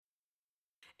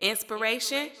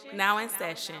Inspiration now in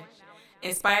session.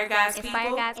 Inspire God's people.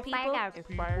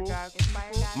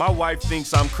 My wife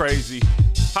thinks I'm crazy.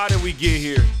 How did we get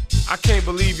here? I can't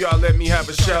believe y'all let me have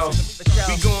a show.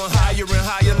 We going higher and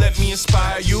higher, let me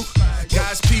inspire you.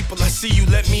 God's people, I see you,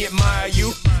 let me admire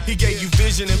you. He gave you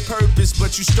vision and purpose,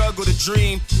 but you struggle to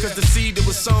dream. Cause the seed that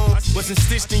was sown wasn't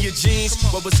stitched in your jeans.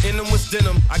 What was in them was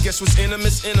denim, I guess what's in them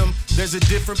is in them. There's a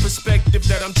different perspective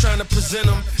that I'm trying to present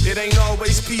them. It ain't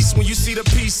always peace when you see the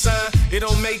peace sign. It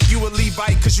don't make you a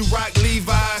Levite cause you rock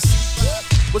Levi's.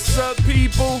 What's up,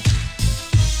 people?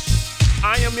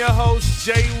 I am your host,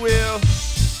 Jay Will,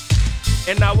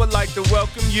 and I would like to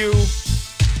welcome you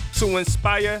to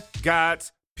Inspire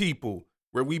God's People,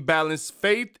 where we balance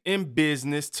faith and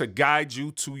business to guide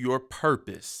you to your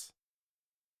purpose.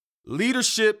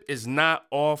 Leadership is not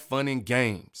all fun and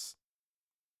games.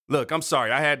 Look, I'm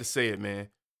sorry, I had to say it, man.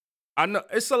 I know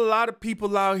it's a lot of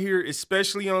people out here,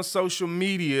 especially on social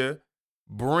media,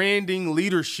 branding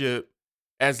leadership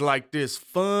as like this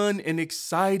fun and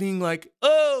exciting, like,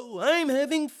 oh, I'm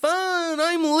having fun,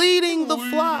 I'm leading the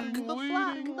flock.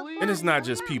 And it's not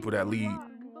just people that lead,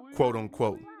 quote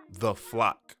unquote, the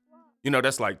flock. You know,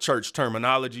 that's like church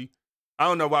terminology. I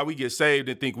don't know why we get saved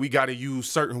and think we got to use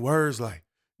certain words like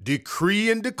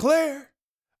decree and declare.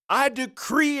 I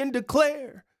decree and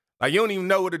declare. Like you don't even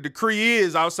know what a decree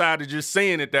is outside of just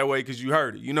saying it that way because you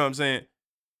heard it. You know what I'm saying?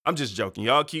 I'm just joking.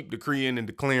 Y'all keep decreeing and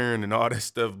declaring and all that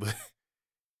stuff, but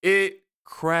it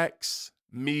cracks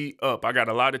me up. I got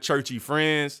a lot of churchy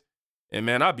friends, and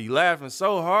man, I be laughing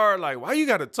so hard. Like, why you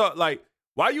got to talk? Like,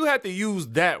 why you have to use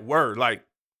that word? Like,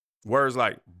 words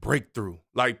like breakthrough.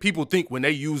 Like, people think when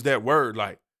they use that word,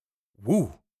 like,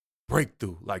 woo,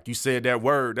 breakthrough. Like, you said that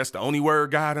word. That's the only word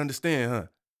God understand, huh?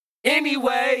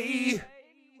 Anyway,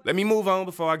 let me move on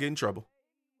before I get in trouble.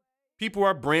 People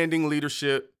are branding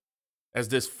leadership as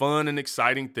this fun and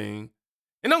exciting thing.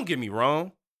 And don't get me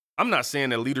wrong. I'm not saying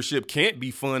that leadership can't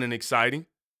be fun and exciting,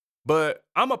 but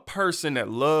I'm a person that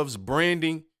loves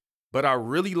branding, but I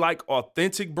really like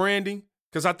authentic branding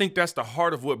because I think that's the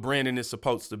heart of what branding is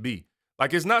supposed to be.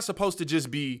 Like, it's not supposed to just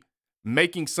be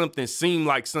making something seem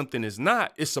like something is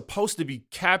not. It's supposed to be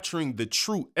capturing the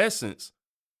true essence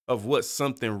of what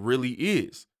something really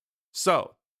is.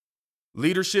 So,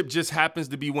 leadership just happens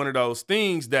to be one of those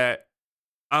things that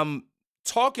I'm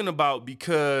talking about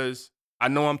because I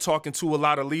know I'm talking to a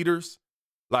lot of leaders.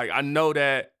 Like, I know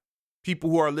that people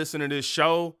who are listening to this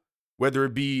show, whether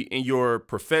it be in your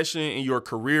profession, in your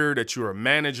career, that you're a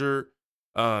manager,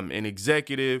 an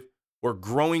executive, or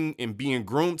growing and being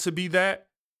groomed to be that,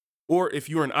 or if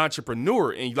you're an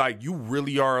entrepreneur and like you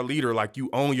really are a leader, like you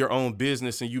own your own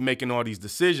business and you making all these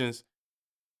decisions.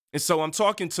 And so I'm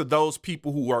talking to those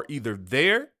people who are either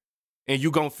there and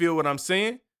you gonna feel what I'm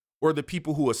saying, or the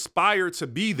people who aspire to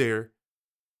be there.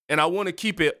 And I want to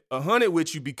keep it 100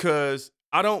 with you because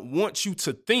I don't want you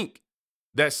to think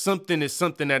that something is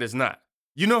something that is not.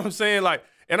 You know what I'm saying? Like,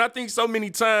 and I think so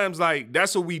many times, like,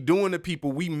 that's what we doing to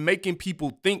people. We making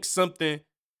people think something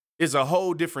is a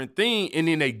whole different thing. And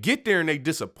then they get there and they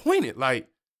disappointed. Like,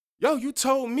 yo, you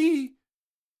told me,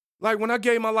 like, when I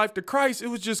gave my life to Christ, it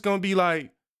was just going to be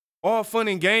like all fun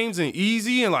and games and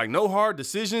easy and like no hard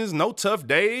decisions, no tough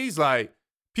days. Like,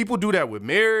 people do that with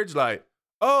marriage. Like,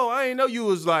 oh, I ain't know you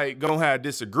was like gonna have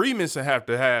disagreements and have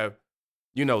to have,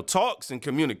 you know, talks and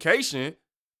communication.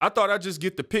 I thought I'd just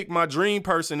get to pick my dream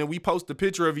person and we post a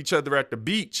picture of each other at the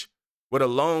beach with a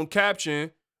long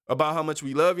caption about how much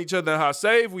we love each other and how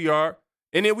saved we are.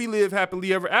 And then we live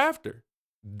happily ever after.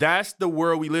 That's the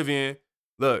world we live in.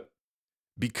 Look,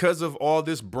 because of all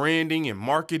this branding and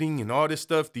marketing and all this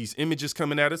stuff, these images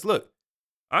coming at us, look,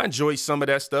 I enjoy some of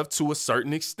that stuff to a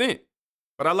certain extent.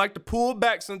 But I like to pull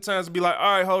back sometimes and be like,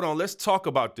 all right, hold on, let's talk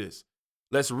about this.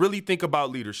 Let's really think about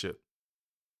leadership.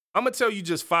 I'm going to tell you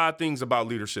just 5 things about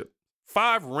leadership.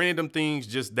 5 random things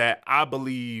just that I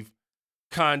believe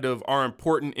kind of are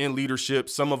important in leadership.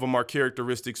 Some of them are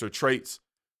characteristics or traits,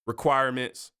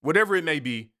 requirements, whatever it may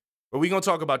be. But we're going to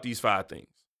talk about these 5 things.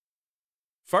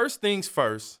 First things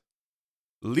first,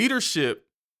 leadership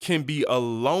can be a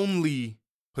lonely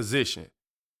position.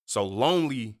 So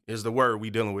lonely is the word we're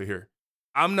dealing with here.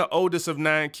 I'm the oldest of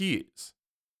 9 kids.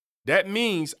 That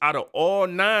means out of all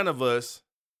 9 of us,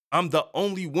 I'm the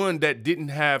only one that didn't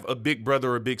have a big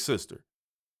brother or big sister.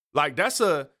 Like that's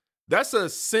a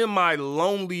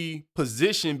semi-lonely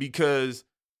position because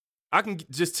I can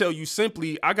just tell you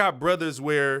simply, I got brothers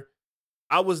where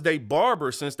I was their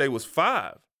barber since they was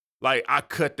 5. Like I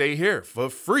cut their hair for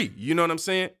free. You know what I'm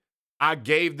saying? I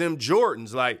gave them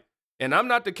Jordans. Like, and I'm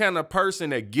not the kind of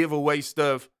person that give away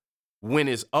stuff when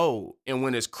it's old and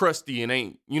when it's crusty and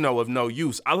ain't, of no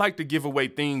use. I like to give away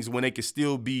things when they can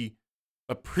still be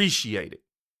appreciated.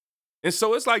 And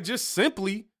so it's like just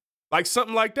simply like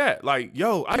something like that. Like,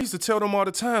 yo, I used to tell them all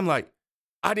the time, like,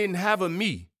 I didn't have a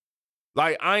me.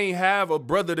 Like, I ain't have a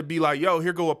brother to be like, yo,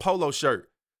 here go a polo shirt.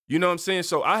 You know what I'm saying?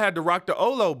 So I had to rock the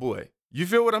Olo boy. You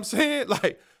feel what I'm saying?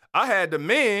 Like, I had the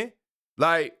man,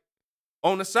 like,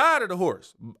 on the side of the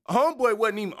horse. Homeboy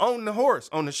wasn't even on the horse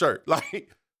on the shirt. Like,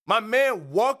 my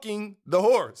man walking the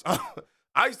horse.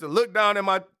 I used to look down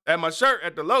at my shirt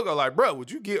at the logo like, bro, would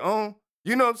you get on?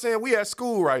 You know what I'm saying? We at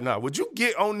school right now. Would you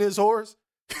get on this horse?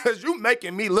 Because you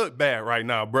making me look bad right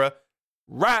now, bro.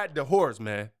 Ride the horse,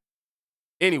 man.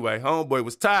 Anyway, homeboy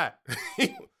was tired.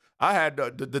 I had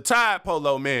the Tide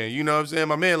Polo man. You know what I'm saying?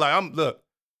 My man, like,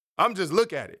 I'm just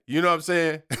look at it. You know what I'm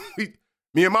saying?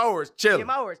 Me and my horse chilling.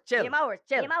 But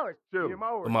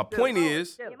my point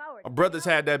is, my brothers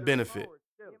had that benefit.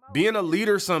 Being a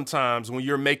leader sometimes when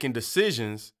you're making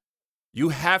decisions, you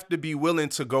have to be willing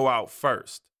to go out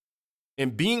first.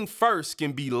 And being first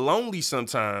can be lonely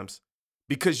sometimes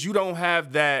because you don't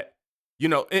have that,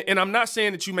 and I'm not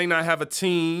saying that you may not have a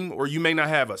team or you may not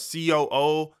have a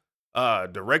COO,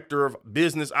 director of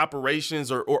business operations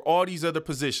or all these other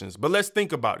positions. But let's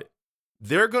think about it.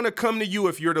 They're going to come to you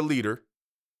if you're the leader.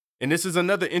 And this is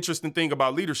another interesting thing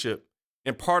about leadership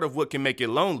and part of what can make it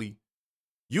lonely.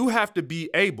 You have to be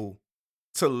able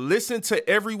to listen to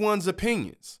everyone's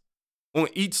opinions on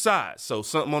each side. So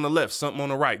something on the left, something on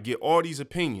the right, get all these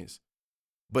opinions,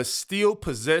 but still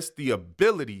possess the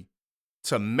ability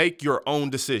to make your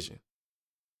own decision.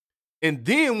 And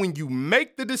then when you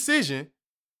make the decision,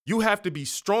 you have to be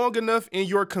strong enough in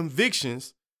your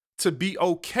convictions to be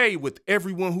okay with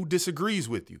everyone who disagrees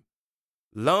with you.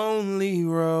 Lonely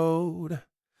road,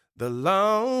 the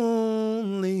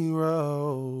lonely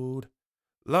road,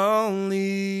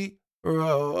 lonely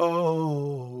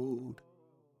road.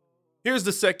 Here's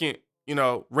the second,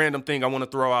 random thing I want to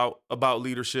throw out about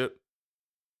leadership.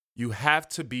 You have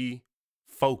to be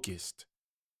focused.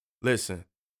 Listen,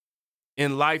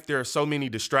 in life, there are so many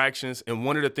distractions. And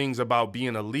one of the things about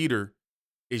being a leader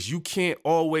is you can't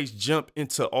always jump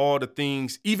into all the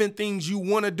things, even things you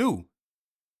want to do.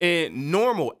 And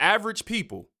normal, average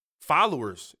people,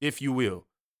 followers, if you will,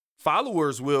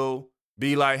 followers will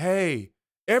be like, hey,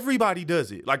 everybody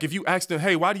does it. Like if you ask them,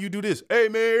 hey, why do you do this? Hey,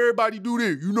 man, everybody do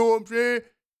this. You know what I'm saying?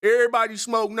 Everybody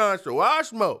smoke none, so I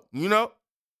smoke,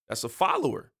 That's a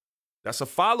follower.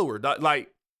 Like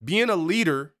being a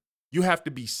leader, you have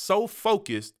to be so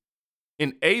focused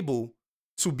and able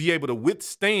to be able to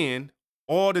withstand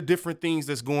all the different things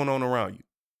that's going on around you.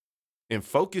 And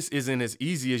focus isn't as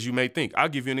easy as you may think. I'll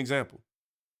give you an example.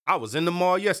 I was in the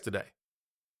mall yesterday,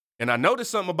 and I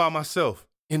noticed something about myself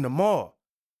in the mall.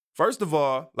 First of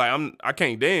all, like I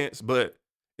can't dance, but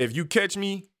if you catch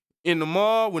me in the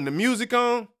mall when the music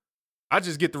on, I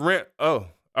just get the rant. Oh,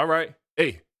 all right.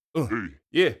 Hey.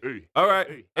 Yeah. Hey. All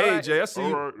right. Hey, Jay, I see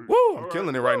you. Right. Woo, I'm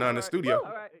killing it right now in the studio.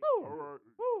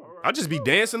 I just be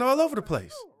dancing all over the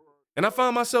place. And I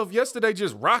found myself yesterday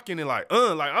just rocking and like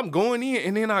I'm going in.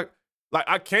 And then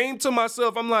I came to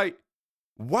myself. I'm like,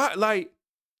 why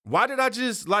did I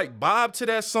just like bob to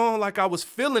that song like I was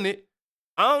feeling it?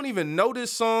 I don't even know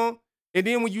this song. And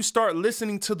then when you start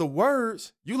listening to the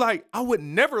words, you like, I would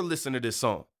never listen to this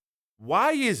song.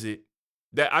 Why is it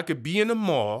that I could be in the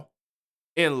mall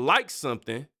and like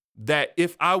something that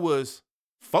if I was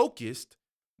focused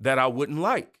that I wouldn't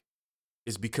like?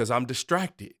 It's because I'm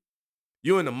distracted.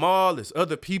 You in the mall, there's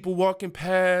other people walking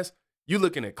past. You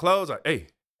looking at clothes like,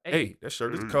 hey, that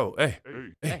shirt is cold.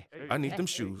 Hey, I need them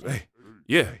shoes. Hey,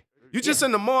 yeah. You just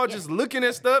in the mall just looking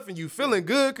at stuff and you feeling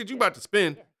good because you about to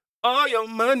spend all your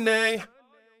money.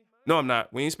 No, I'm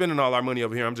not. We ain't spending all our money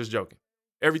over here. I'm just joking.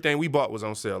 Everything we bought was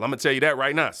on sale. I'm going to tell you that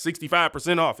right now.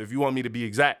 65% off if you want me to be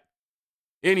exact.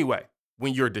 Anyway,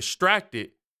 when you're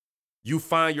distracted, you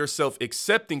find yourself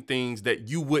accepting things that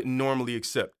you wouldn't normally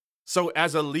accept. So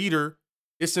as a leader,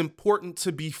 it's important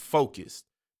to be focused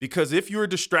because if you're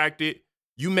distracted,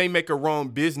 you may make a wrong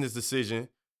business decision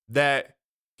that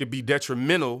could be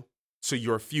detrimental to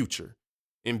your future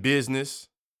in business.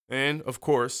 And of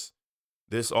course,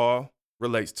 this all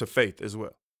relates to faith as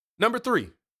well. Number 3,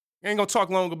 I ain't gonna talk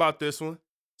long about this one.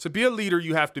 To be a leader,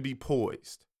 you have to be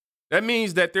poised. That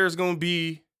means that there's gonna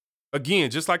be,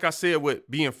 again, just like I said with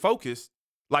being focused,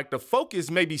 like the focus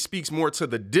maybe speaks more to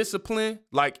the discipline,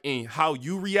 like in how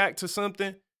you react to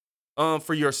something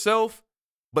for yourself.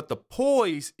 But the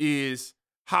poise is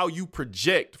how you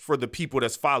project for the people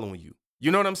that's following you.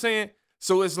 You know what I'm saying?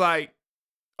 So it's like,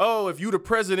 oh, if you the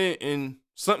president and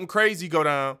something crazy go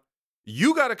down,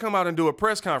 you got to come out and do a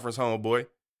press conference, homeboy.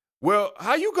 Well,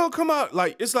 how you gonna come out?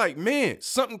 Like, it's like, man,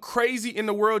 something crazy in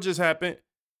the world just happened.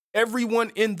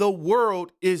 Everyone in the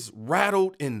world is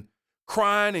rattled and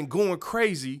crying and going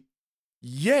crazy.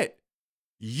 Yet,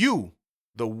 you,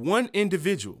 the one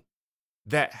individual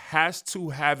that has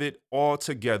to have it all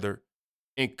together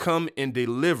and come and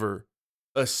deliver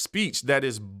a speech that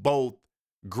is both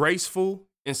graceful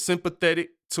and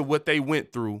sympathetic to what they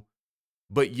went through,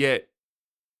 but yet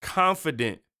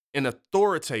confident and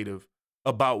authoritative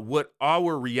about what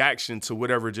our reaction to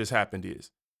whatever just happened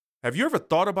is. Have you ever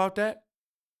thought about that?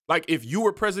 Like if you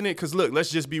were president, because look,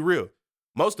 let's just be real.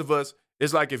 Most of us,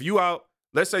 it's like if you out,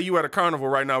 let's say you at a carnival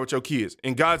right now with your kids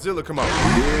and Godzilla come out.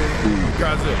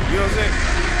 Godzilla, you know what I'm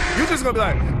saying? You just gonna be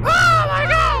like, oh my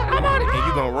God, I'm on it. And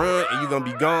you gonna run and you gonna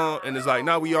be gone. And it's like,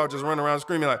 now we all just run around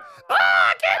screaming like, oh,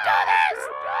 I can't do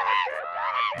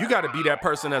this. You gotta be that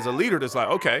person as a leader that's like,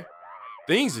 okay,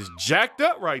 things is jacked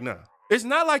up right now. It's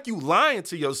not like you lying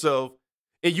to yourself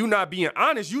and you not being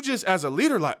honest. You just as a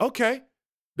leader like, okay,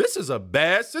 this is a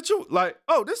bad situation. Like,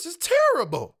 oh, this is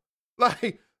terrible.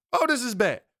 Like, oh, this is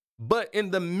bad. But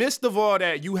in the midst of all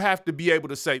that, you have to be able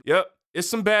to say, yep, it's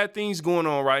some bad things going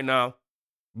on right now.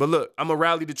 But look, I'm going to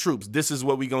rally the troops. This is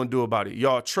what we going to do about it.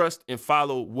 Y'all trust and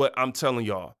follow what I'm telling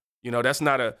y'all. You know, that's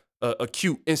not a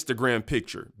cute Instagram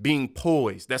picture. Being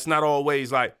poised. That's not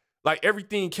always like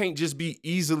everything can't just be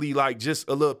easily like just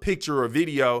a little picture or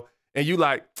video. And you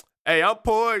like, hey, I'm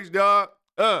poised, dog.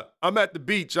 I'm at the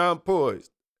beach. I'm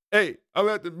poised. Hey, I'm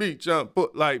at the beach.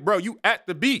 Like, bro, you at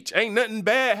the beach. Ain't nothing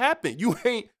bad happened. You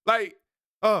ain't like,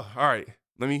 oh, all right.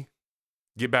 Let me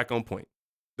get back on point.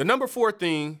 The number 4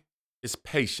 thing is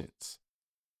patience.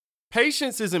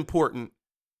 Patience is important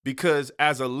because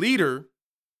as a leader,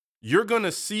 you're going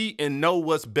to see and know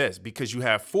what's best because you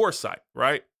have foresight,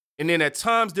 right? And then at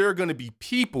times there are going to be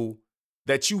people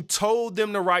that you told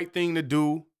them the right thing to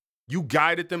do. You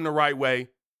guided them the right way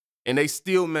and they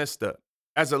still messed up.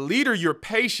 As a leader, you're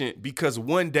patient because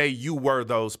one day you were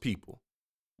those people.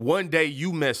 One day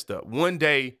you messed up. One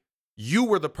day you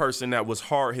were the person that was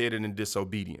hard-headed and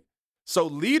disobedient. So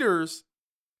leaders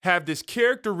have this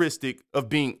characteristic of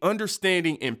being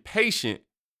understanding and patient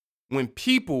when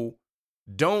people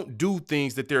don't do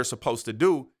things that they're supposed to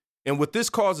do. And what this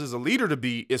causes a leader to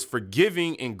be is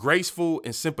forgiving and graceful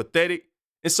and sympathetic.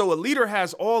 And so a leader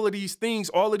has all of these things,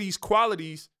 all of these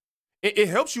qualities. It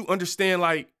helps you understand,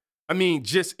 like, I mean,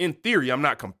 just in theory, I'm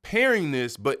not comparing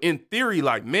this, but in theory,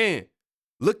 like, man,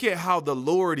 look at how the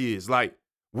Lord is. Like,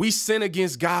 we sin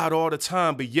against God all the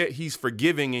time, but yet he's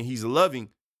forgiving and he's loving.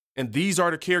 And these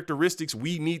are the characteristics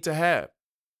we need to have.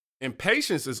 And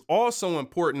patience is also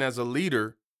important as a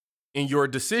leader in your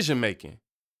decision making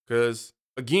because,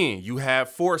 again, you have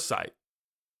foresight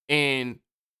and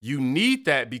you need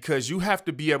that because you have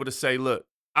to be able to say, look,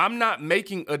 I'm not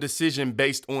making a decision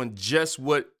based on just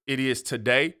what it is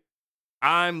today.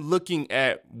 I'm looking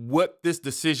at what this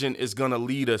decision is going to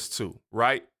lead us to,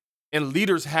 right? And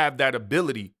leaders have that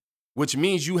ability, which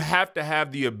means you have to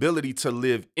have the ability to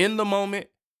live in the moment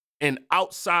and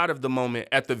outside of the moment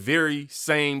at the very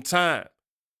same time.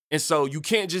 And so you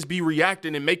can't just be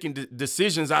reacting and making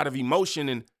decisions out of emotion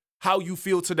and how you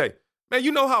feel today. Man,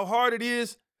 you know how hard it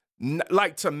is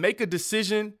like to make a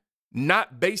decision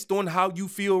not based on how you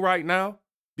feel right now?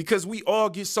 Because we all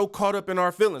get so caught up in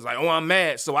our feelings. Like, oh, I'm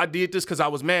mad, so I did this because I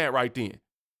was mad right then.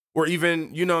 Or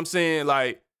even, you know what I'm saying,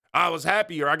 like, I was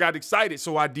happy or I got excited,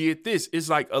 so I did this. It's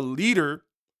like a leader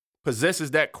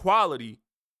possesses that quality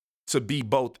to be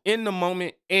both in the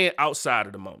moment and outside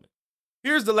of the moment.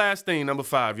 Here's the last thing, number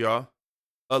 5, y'all.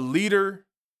 A leader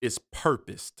is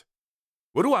purposed.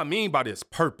 What do I mean by this,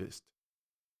 purposed?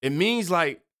 It means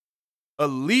like a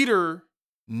leader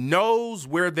knows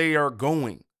where they are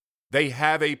going. They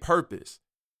have a purpose.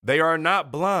 They are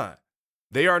not blind.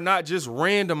 They are not just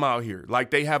random out here.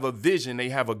 Like they have a vision, they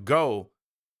have a goal.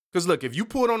 Because look, if you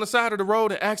pull it on the side of the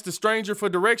road and ask the stranger for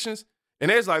directions, and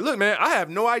it's like, look, man, I have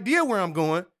no idea where I'm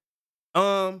going.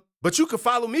 But you can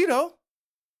follow me though.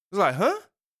 It's like, huh?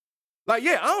 Like,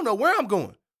 yeah, I don't know where I'm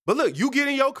going. But look, you get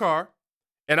in your car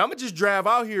and I'm gonna just drive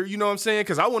out here, you know what I'm saying?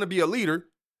 Because I want to be a leader.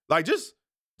 Like, just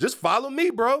follow me,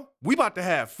 bro. We about to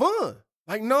have fun.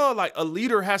 Like, no, like a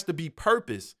leader has to be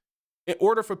purpose. In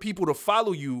order for people to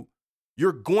follow you,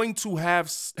 you're going to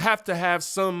have to have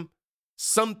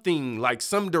something, like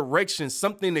some direction,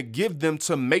 something to give them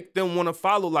to make them want to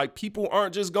follow. Like, people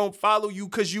aren't just gonna follow you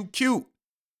because you cute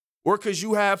or because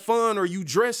you have fun or you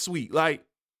dress sweet. Like,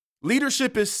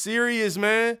 leadership is serious,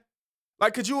 man.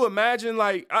 Like, could you imagine,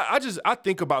 like, I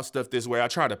think about stuff this way. I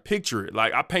try to picture it.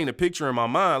 Like, I paint a picture in my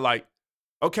mind. Like,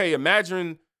 okay,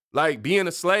 imagine like being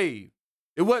a slave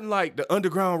It wasn't like the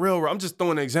Underground Railroad. I'm just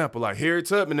throwing an example. Like Harriet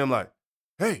Tubman, I'm like,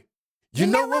 hey, you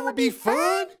know what would be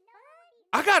fun?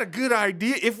 I got a good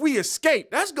idea. If we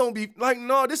escape, that's going to be like,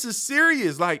 no, this is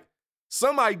serious. Like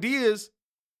some ideas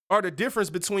are the difference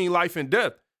between life and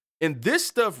death. And this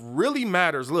stuff really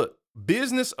matters. Look,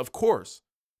 business, of course.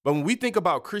 But when we think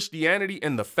about Christianity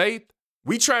and the faith,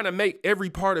 we trying to make every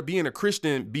part of being a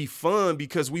Christian be fun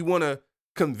because we want to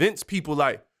convince people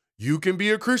like, you can be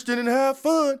a Christian and have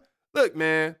fun. Look,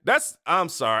 man, I'm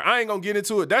sorry. I ain't going to get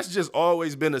into it. That's just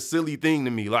always been a silly thing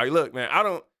to me. Like, look, man,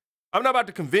 I'm not about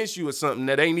to convince you of something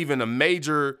that ain't even a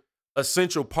major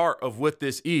essential part of what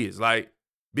this is. Like,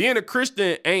 being a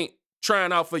Christian ain't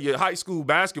trying out for your high school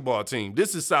basketball team.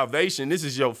 This is salvation. This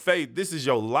is your faith. This is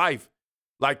your life,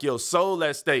 like your soul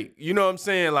at stake. You know what I'm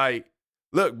saying? Like,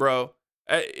 look, bro,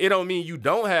 it don't mean you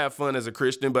don't have fun as a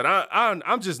Christian, but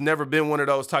I'm just never been one of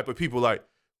those type of people like,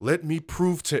 let me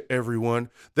prove to everyone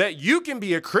that you can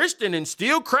be a Christian and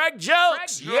still crack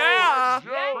jokes. Yeah.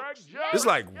 It's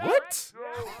like, what?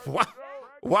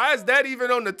 Why is that even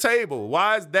on the table?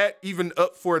 Why is that even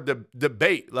up for the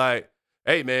debate? Like,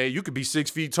 hey, man, you could be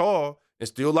 6 feet tall and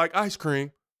still like ice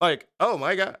cream. Like, oh,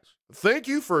 my gosh. Thank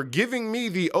you for giving me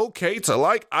the okay to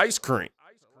like ice cream.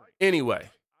 Anyway,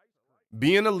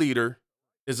 being a leader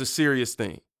is a serious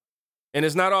thing. And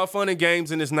it's not all fun and games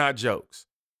and it's not jokes.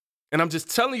 And I'm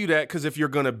just telling you that because if you're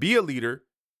going to be a leader,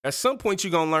 at some point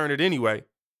you're going to learn it anyway.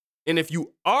 And if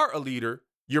you are a leader,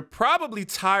 you're probably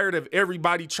tired of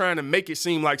everybody trying to make it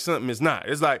seem like something is not.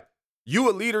 It's like, you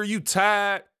a leader, you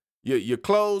tired, your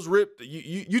clothes ripped,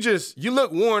 you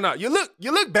look worn out. You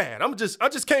look bad. I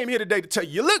just came here today to tell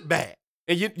you look bad.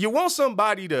 And you want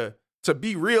somebody to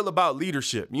be real about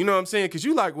leadership. You know what I'm saying? Because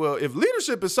you like, well, if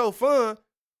leadership is so fun,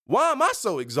 why am I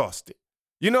so exhausted?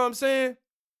 You know what I'm saying?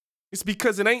 It's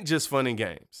because it ain't just fun and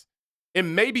games.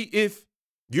 And maybe if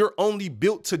you're only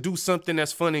built to do something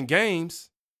that's fun and games,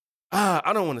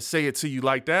 I don't want to say it to you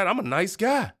like that. I'm a nice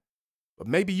guy. But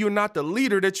maybe you're not the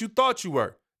leader that you thought you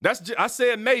were. I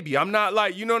said maybe. I'm not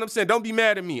like, you know what I'm saying? Don't be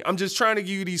mad at me. I'm just trying to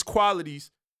give you these qualities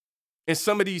and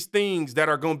some of these things that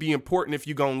are going to be important if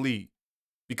you're going to lead.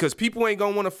 Because people ain't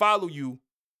going to want to follow you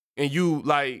and you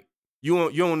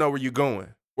don't know where you're going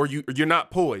or you're not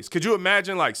poised. Could you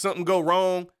imagine like something go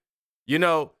wrong, you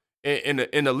know, and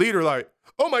the leader like,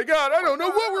 oh my God, I don't know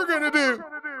what we're going to do.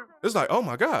 It's like, oh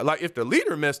my God. Like if the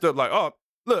leader messed up, like, oh,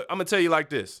 look, I'm going to tell you like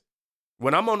this.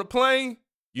 When I'm on the plane,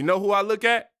 you know who I look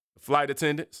at? Flight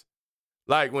attendants.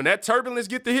 Like when that turbulence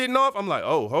get to hitting off, I'm like,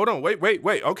 oh, hold on, wait.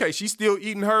 Okay, she's still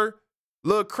eating her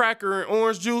little cracker and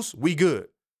orange juice. We good.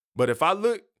 But if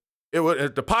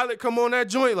if the pilot come on that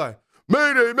joint like,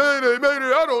 Mayday, mayday,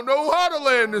 mayday, I don't know how to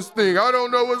land this thing. I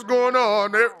don't know what's going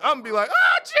on there. I'm gonna be like,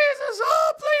 oh, Jesus,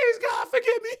 oh, please, God,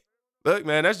 forgive me. Look,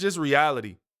 man, that's just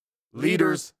reality.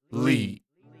 Leaders lead.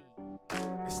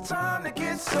 It's time to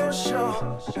get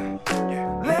social.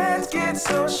 Let's get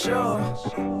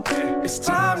social. It's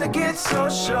time to get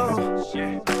social.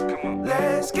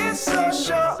 Let's get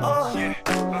social.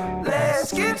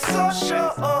 Let's get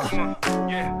social.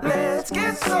 Let's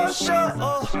get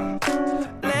social.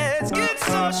 Let's get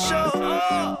social.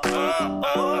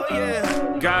 Oh,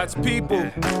 yeah. God's people,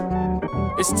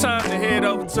 it's time to head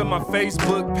over to my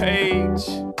Facebook page,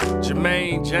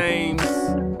 Jermaine James.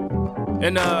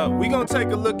 And we gonna take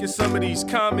a look at some of these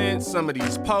comments, some of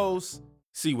these posts,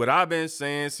 see what I've been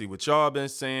saying, see what y'all been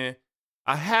saying.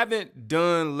 I haven't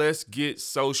done Let's Get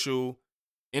Social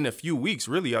in a few weeks,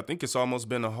 really. I think it's almost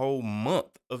been a whole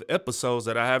month of episodes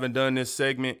that I haven't done this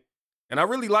segment. And I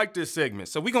really like this segment.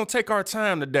 So we gonna take our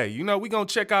time today. You know, we gonna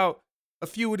check out a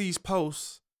few of these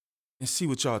posts and see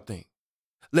what y'all think.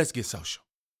 Let's get social.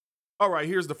 All right,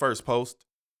 here's the first post.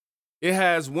 It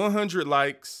has 100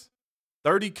 likes,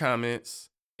 30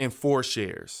 comments, and 4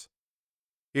 shares.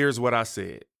 Here's what I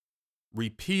said.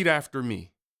 Repeat after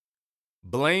me.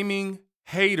 Blaming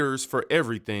haters for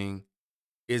everything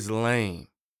is lame.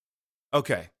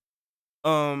 Okay.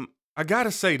 I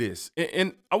gotta say this,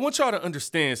 and I want y'all to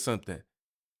understand something.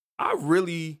 I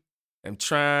really am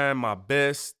trying my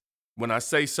best when I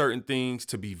say certain things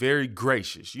to be very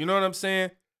gracious. You know what I'm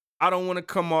saying? I don't want to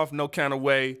come off no kind of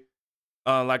way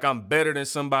like I'm better than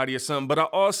somebody or something, but I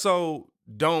also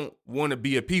don't want to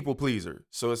be a people pleaser.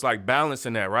 So it's like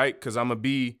balancing that, right? Because I'm going to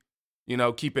be,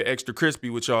 keep it extra crispy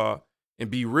with y'all and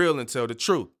be real and tell the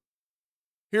truth.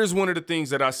 Here's one of the things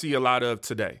that I see a lot of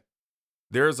today.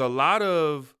 There's a lot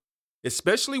of,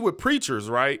 especially with preachers,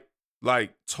 right?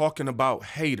 Like talking about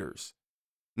haters.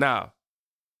 Now,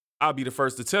 I'll be the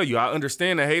first to tell you, I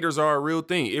understand that haters are a real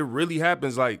thing. It really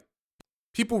happens. Like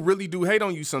people really do hate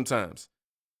on you sometimes.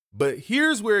 But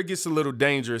here's where it gets a little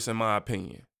dangerous in my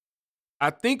opinion. I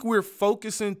think we're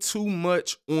focusing too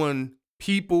much on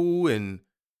people and,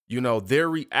 their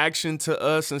reaction to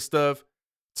us and stuff,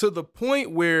 to the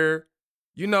point where,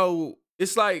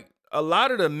 it's like a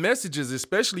lot of the messages,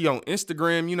 especially on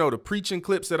Instagram, the preaching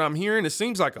clips that I'm hearing, it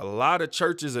seems like a lot of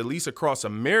churches, at least across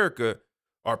America,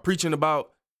 are preaching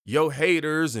about your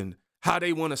haters and how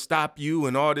they want to stop you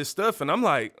and all this stuff. And I'm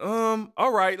like,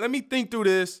 all right, let me think through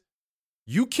this.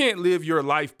 You can't live your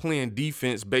life playing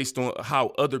defense based on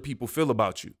how other people feel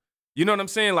about you. You know what I'm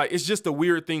saying? Like, it's just a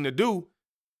weird thing to do.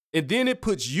 And then it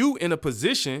puts you in a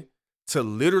position to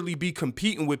literally be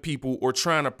competing with people or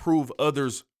trying to prove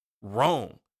others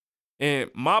wrong.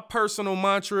 And my personal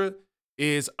mantra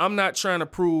is I'm not trying to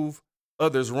prove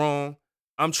others wrong.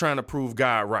 I'm trying to prove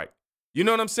God right. You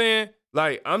know what I'm saying?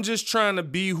 Like, I'm just trying to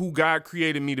be who God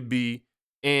created me to be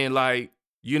and,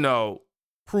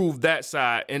 prove that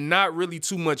side and not really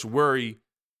too much worry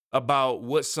about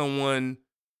what someone,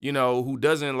 who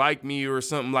doesn't like me or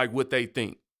something, like what they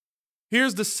think.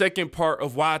 Here's the second part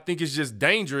of why I think it's just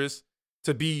dangerous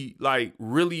to be like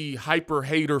really hyper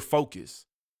hater focused.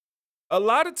 A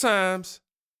lot of times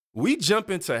we jump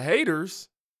into haters,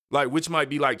 like, which might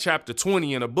be like chapter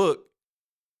 20 in a book.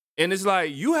 And it's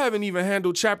like, you haven't even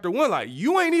handled chapter 1. Like,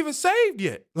 you ain't even saved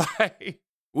yet. Like,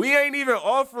 we ain't even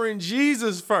offering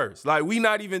Jesus first. Like, we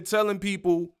not even telling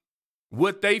people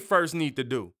what they first need to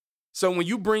do. So when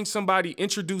you bring somebody,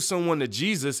 introduce someone to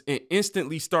Jesus and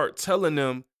instantly start telling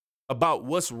them about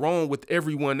what's wrong with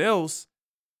everyone else,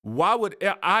 why would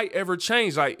I ever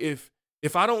change? Like,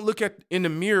 if I don't look in the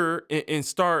mirror and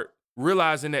start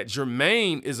realizing that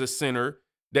Jermaine is a sinner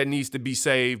that needs to be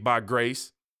saved by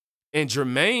grace, and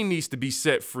Jermaine needs to be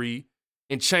set free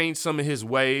and change some of his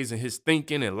ways and his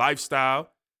thinking and lifestyle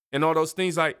and all those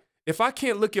things. Like, if I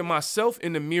can't look at myself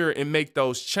in the mirror and make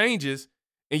those changes,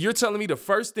 and you're telling me the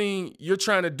first thing you're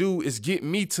trying to do is get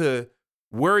me to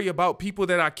worry about people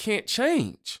that I can't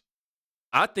change,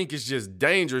 I think it's just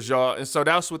dangerous, y'all. And so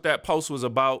that's what that post was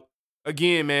about.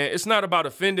 Again, man, it's not about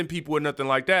offending people or nothing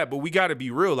like that, but we got to be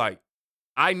real. Like,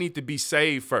 I need to be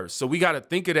saved first. So we got to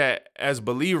think of that as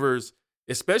believers,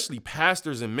 especially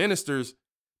pastors and ministers,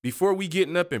 before we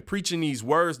getting up and preaching these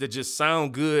words that just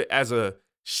sound good as a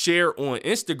share on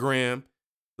Instagram.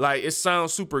 Like, it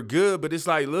sounds super good, but it's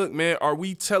like, look, man, are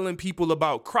we telling people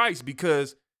about Christ?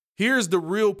 Because here's the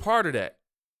real part of that.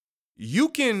 You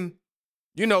can,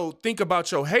 think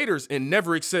about your haters and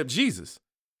never accept Jesus.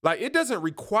 Like, it doesn't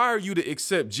require you to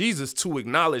accept Jesus to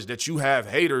acknowledge that you have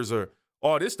haters or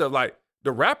all this stuff. Like,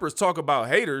 the rappers talk about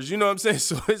haters, you know what I'm saying?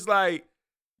 So it's like,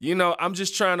 I'm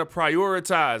just trying to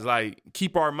prioritize, like,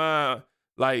 keep our mind,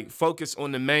 like, focused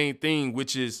on the main thing,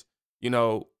 which is,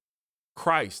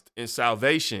 Christ and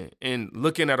salvation and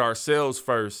looking at ourselves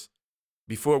first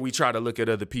before we try to look at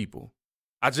other people.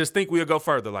 I just think we'll go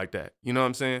further like that. You know what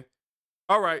I'm saying?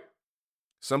 All right.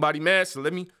 Somebody mad, so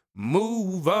let me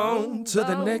move on to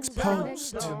the next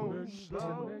post.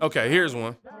 Okay, here's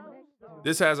one.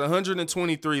 This has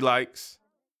 123 likes,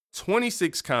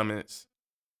 26 comments,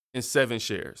 and 7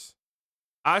 shares.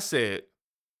 I said,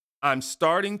 I'm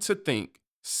starting to think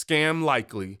Scam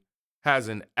Likely has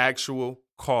an actual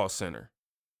call center.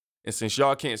 And since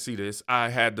y'all can't see this, I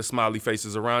had the smiley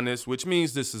faces around this, which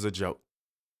means this is a joke.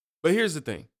 But here's the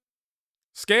thing.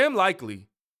 Scam Likely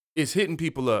is hitting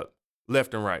people up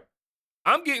left and right.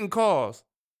 I'm getting calls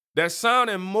that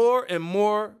sounding more and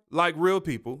more like real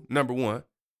people, number one.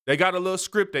 They got a little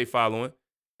script they following.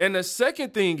 And the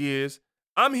second thing is,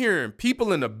 I'm hearing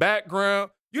people in the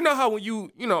background. You know how when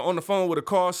you on the phone with a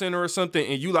call center or something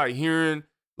and you like hearing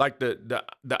like the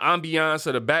ambiance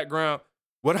of the background?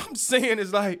 What I'm saying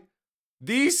is, like,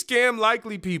 these Scam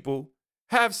Likely people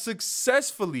have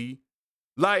successfully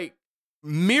like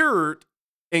mirrored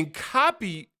and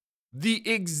copied the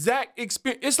exact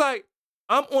experience. It's like,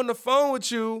 I'm on the phone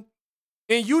with you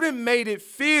and you done made it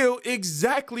feel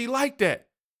exactly like that.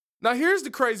 Now, here's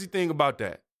the crazy thing about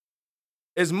that.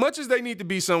 As much as they need to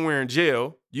be somewhere in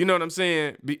jail, you know what I'm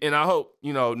saying? And I hope,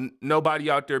 nobody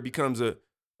out there becomes a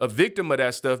victim of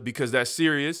that stuff, because that's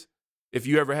serious. If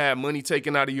you ever had money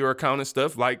taken out of your account and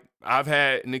stuff, like I've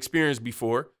had an experience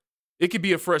before, it could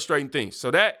be a frustrating thing.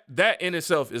 So that in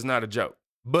itself is not a joke.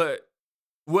 But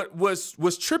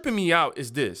what's tripping me out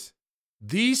is this.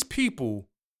 These people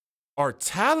are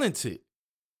talented.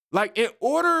 Like, in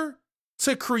order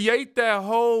to create that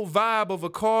whole vibe of a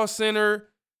call center,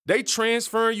 they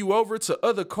transferring you over to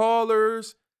other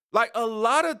callers. Like, a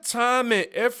lot of time and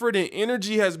effort and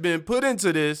energy has been put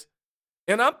into this.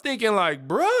 And I'm thinking, like,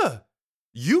 bruh,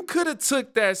 you could have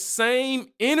took that same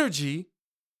energy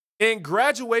and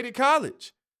graduated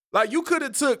college. Like, you could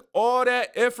have took all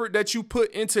that effort that you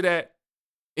put into that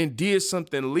and did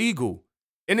something legal.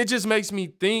 And it just makes me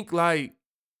think, like,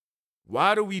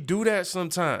 why do we do that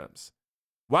sometimes?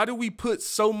 Why do we put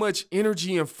so much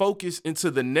energy and focus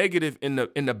into the negative and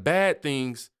the bad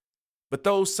things, but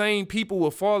those same people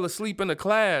will fall asleep in the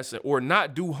class or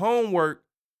not do homework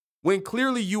when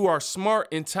clearly you are smart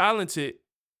and talented?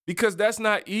 Because that's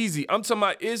not easy. I'm talking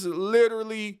about it's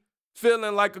literally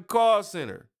feeling like a call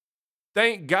center.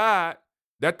 Thank God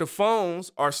that the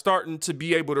phones are starting to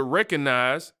be able to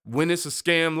recognize when it's a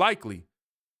scam likely.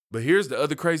 But here's the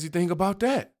other crazy thing about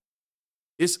that.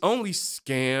 It's only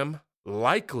scam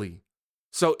likely.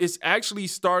 So it's actually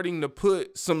starting to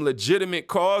put some legitimate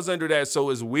calls under that. So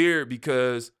it's weird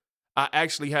because I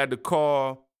actually had to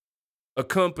call a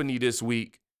company this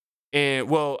week. And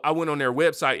well, I went on their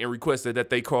website and requested that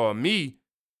they call me,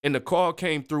 and the call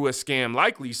came through as scam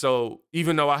likely. So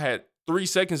even though I had 3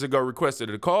 seconds ago requested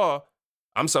a call,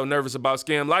 I'm so nervous about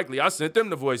scam likely, I sent them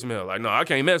the voicemail. Like, no, I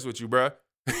can't mess with you, bro.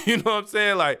 You know what I'm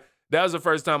saying? Like, that was the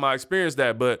first time I experienced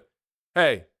that. But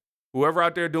hey, whoever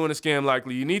out there doing a scam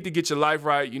likely, you need to get your life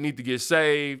right. You need to get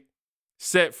saved,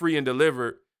 set free, and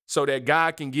delivered so that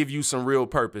God can give you some real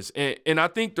purpose. And I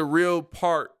think the real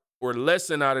part or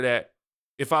lesson out of that,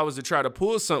 if I was to try to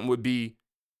pull something, would be,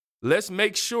 let's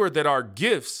make sure that our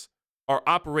gifts are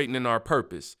operating in our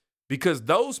purpose, because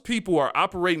those people are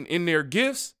operating in their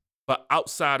gifts, but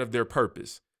outside of their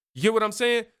purpose. You get what I'm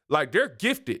saying? Like, they're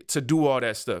gifted to do all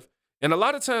that stuff. And a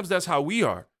lot of times that's how we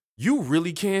are. You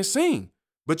really can't sing,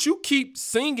 but you keep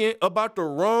singing about the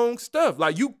wrong stuff.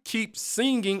 Like, you keep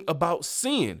singing about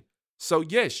sin. So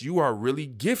yes, you are really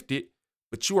gifted,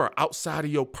 but you are outside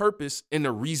of your purpose and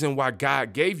the reason why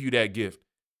God gave you that gift.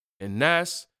 And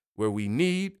that's where we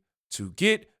need to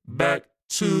get back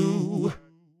to.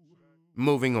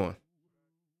 Moving on.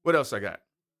 What else I got?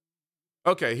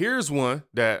 Okay, here's one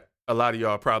that a lot of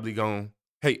y'all probably gonna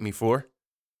hate me for,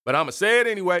 but I'm gonna say it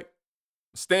anyway.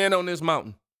 Stand on this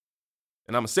mountain,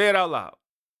 and I'm gonna say it out loud.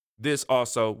 This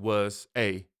also was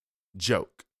a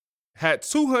joke. Had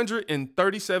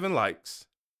 237 likes,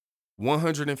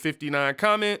 159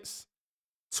 comments,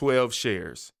 12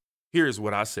 shares. Here's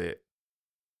what I said.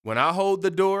 When I hold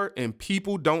the door and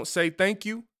people don't say thank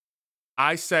you,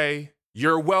 I say,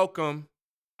 "You're welcome,"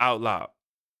 out loud.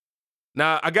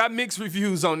 Now, I got mixed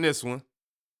reviews on this one.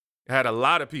 I had a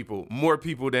lot of people, more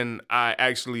people than I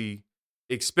actually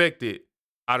expected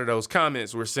out of those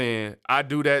comments were saying, I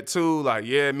do that too. Like,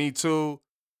 yeah, me too,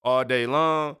 all day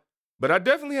long. But I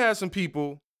definitely had some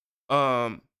people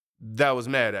that was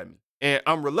mad at me. And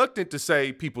I'm reluctant to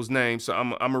say people's names, so I'm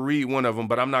going to read one of them,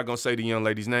 but I'm not going to say the young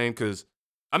lady's name because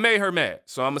I made her mad.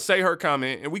 So I'm going to say her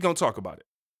comment, and we're going to talk about it.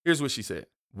 Here's what she said.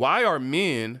 Why are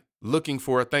men looking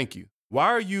for a thank you? Why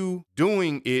are you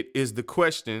doing it is the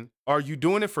question. Are you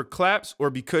doing it for claps or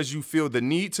because you feel the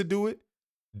need to do it?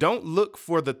 Don't look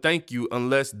for the thank you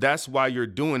unless that's why you're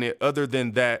doing it. Other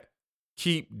than that,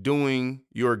 keep doing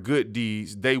your good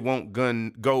deeds. They won't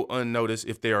go unnoticed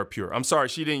if they are pure. I'm sorry,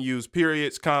 she didn't use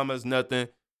periods, commas, nothing.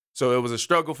 So it was a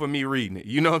struggle for me reading it.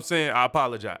 You know what I'm saying? I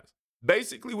apologize.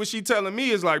 Basically, what she telling me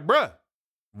is like, bruh,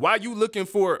 why you looking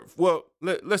for, well,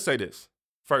 let's say this,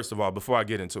 first of all, before I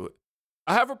get into it.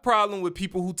 I have a problem with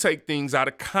people who take things out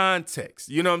of context.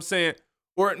 You know what I'm saying?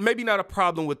 Or maybe not a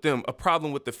problem with them, a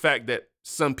problem with the fact that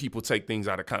some people take things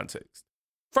out of context.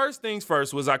 First things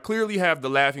first was I clearly have the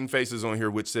laughing faces on here,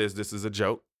 which says this is a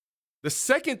joke. The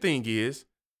second thing is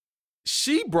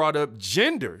she brought up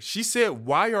gender. She said,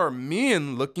 why are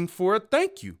men looking for a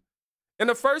thank you? And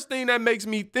the first thing that makes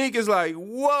me think is like,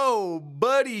 whoa,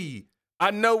 buddy.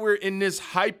 I know we're in this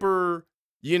hyper,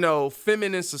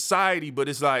 feminine society, but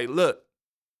it's like, look,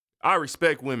 I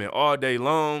respect women all day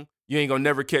long. You ain't gonna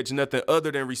never catch nothing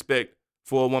other than respect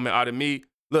for a woman out of me.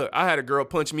 Look, I had a girl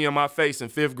punch me in my face in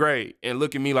 5th grade and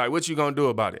look at me like, what you gonna do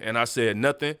about it? And I said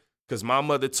nothing because my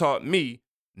mother taught me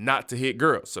not to hit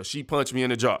girls. So she punched me in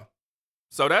the jaw.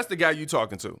 So that's the guy you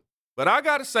talking to. But I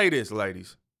gotta say this,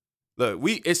 ladies. Look,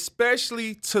 we,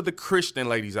 especially to the Christian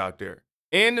ladies out there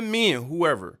and the men,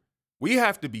 whoever, we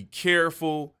have to be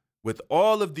careful with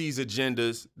all of these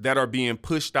agendas that are being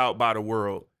pushed out by the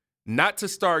world, not to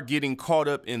start getting caught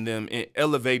up in them and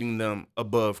elevating them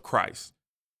above Christ.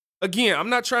 Again, I'm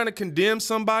not trying to condemn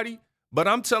somebody, but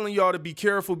I'm telling y'all to be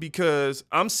careful because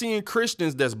I'm seeing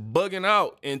Christians that's bugging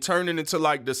out and turning into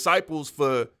like disciples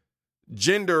for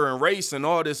gender and race and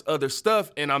all this other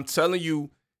stuff. And I'm telling you,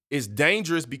 it's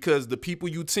dangerous because the people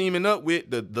you teaming up with,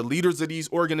 the leaders of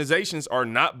these organizations are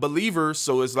not believers.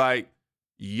 So it's like,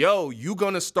 yo, you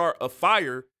gonna start a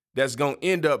fire that's gonna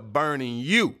end up burning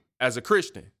you as a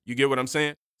Christian. You get what I'm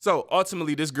saying? So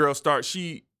ultimately this girl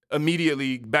she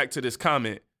immediately back to this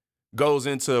comment. goes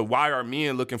into why are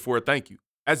men looking for a thank you?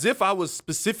 As if I was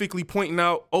specifically pointing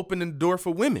out opening the door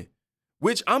for women,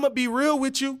 which I'm going to be real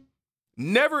with you,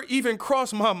 never even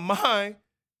crossed my mind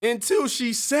until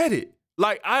she said it.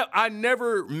 Like, I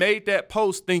never made that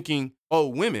post thinking, oh,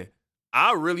 women.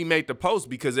 I really made the post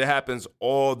because it happens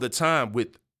all the time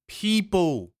with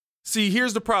people. See,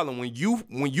 here's the problem. When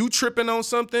you tripping on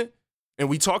something, and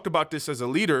we talked about this as a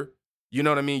leader, you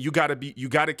know what I mean? You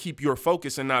gotta keep your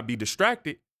focus and not be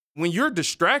distracted. When you're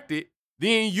distracted,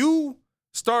 then you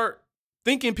start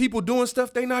thinking people doing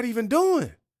stuff they not even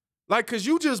doing. Like, cause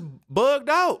you just bugged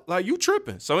out. Like, you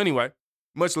tripping. So anyway,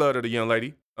 much love to the young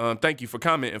lady. Thank you for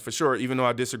commenting for sure, even though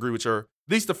I disagree with her.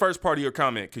 At least the first part of your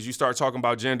comment, because you start talking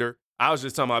about gender. I was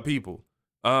just talking about people.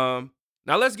 Now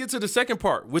let's get to the second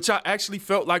part, which I actually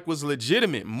felt like was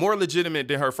legitimate, more legitimate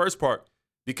than her first part,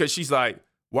 because she's like,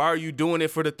 why are you doing it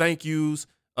for the thank yous?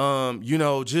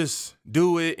 Just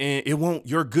do it and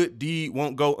your good deed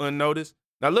won't go unnoticed.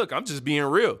 Now look, I'm just being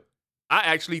real. I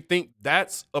actually think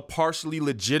that's a partially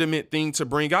legitimate thing to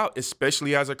bring out,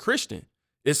 especially as a Christian.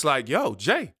 It's like, yo,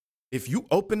 Jay, if you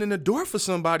opening the door for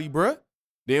somebody, bruh,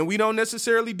 then we don't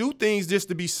necessarily do things just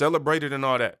to be celebrated and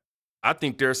all that. I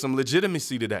think there's some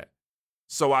legitimacy to that.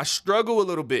 So I struggle a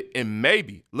little bit, and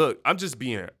maybe, look, I'm just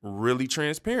being really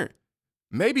transparent.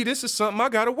 Maybe this is something I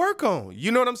got to work on.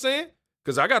 You know what I'm saying?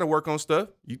 Because I got to work on stuff.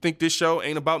 You think this show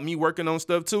ain't about me working on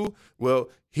stuff too? Well,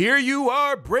 here you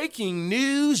are, breaking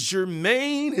news.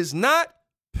 Jermaine is not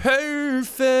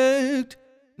perfect.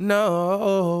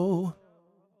 No.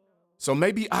 So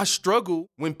maybe I struggle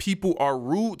when people are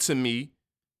rude to me.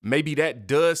 Maybe that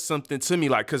does something to me.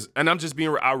 Like, and I'm just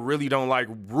being, I really don't like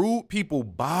rude people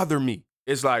bother me.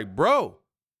 It's like, bro,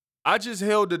 I just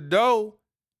held the door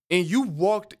and you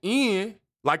walked in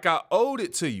like I owed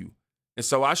it to you. And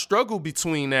so I struggle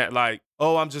between that, like,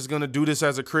 oh, I'm just going to do this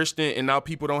as a Christian and now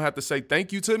people don't have to say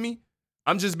thank you to me.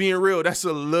 I'm just being real. That's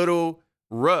a little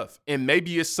rough. And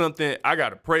maybe it's something I got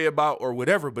to pray about or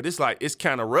whatever, but it's like, it's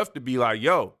kind of rough to be like,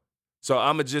 yo, so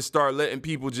I'm going to just start letting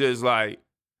people just like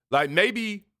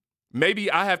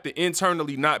maybe I have to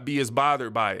internally not be as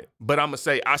bothered by it, but I'm going to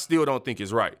say I still don't think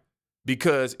it's right.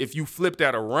 Because if you flip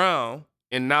that around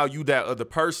and now you that other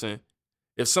person,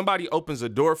 if somebody opens a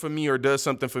door for me or does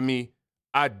something for me,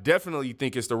 I definitely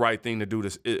think it's the right thing to do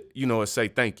to, is say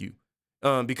thank you.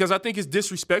 Because I think it's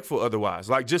disrespectful otherwise.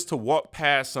 Like, just to walk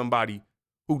past somebody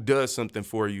who does something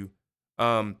for you.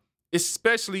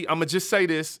 Especially, I'm going to just say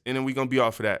this and then we're going to be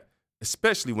off of that.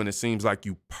 Especially when it seems like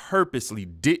you purposely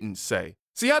didn't say.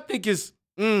 See, I think it's,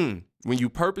 when you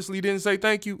purposely didn't say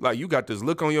thank you, like you got this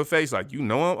look on your face like, you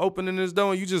know I'm opening this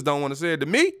door and you just don't want to say it to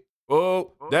me.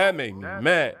 Oh, that made me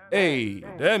mad. Hey,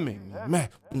 that made me mad.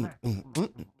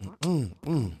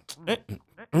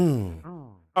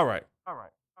 All right.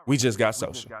 We just got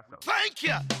social. Thank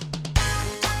you.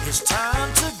 It's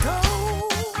time to go.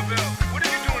 What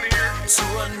are you doing here? To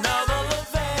another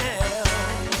level.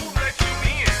 Who let you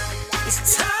in?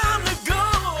 It's time to go.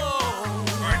 All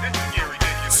right, this is getting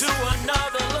ridiculous. To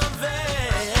another level.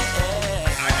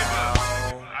 I give up.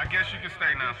 I guess you can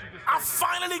stay now. I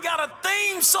finally got a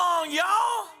theme song,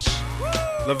 y'all.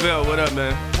 Lavelle, what up,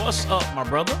 man? What's up, my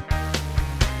brother?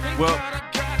 Well,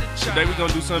 today we're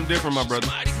gonna do something different, my brother.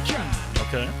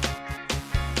 Okay.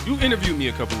 You interviewed me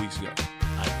a couple weeks ago.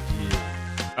 I did.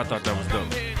 I thought that was dope.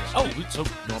 Oh, we took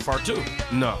doing part 2.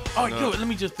 No. All right, no. good. Let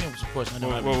me just think of some questions. I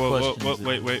know I have Whoa,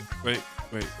 questions.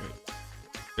 wait.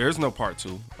 There's no part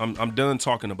 2. I'm done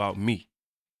talking about me.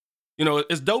 You know,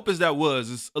 as dope as that was,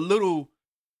 it's a little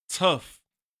tough.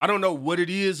 I don't know what it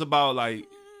is about, like,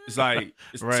 it's right.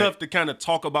 Tough to kind of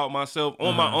talk about myself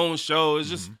on my own show. It's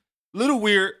just a little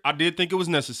weird. I did think it was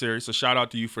necessary, so shout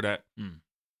out to you for that.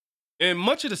 And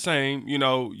much of the same, you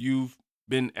know, you've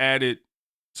been added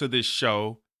to this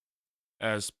show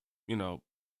as, you know,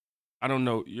 I don't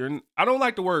know, I don't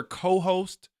like the word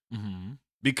co-host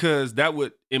because that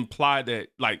would imply that,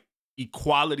 like,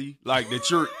 equality, like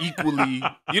that you're equally,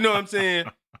 you know what I'm saying?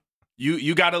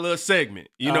 You got a little segment,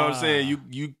 you know what I'm saying?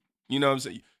 You know what I'm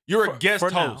saying? You're a guest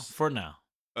host. For now.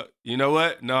 You know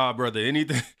what? Nah, brother,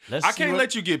 anything. I can't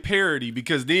let you get parody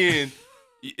because then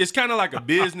it's kind of like a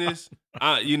business.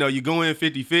 You know, you go in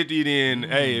 50-50, then,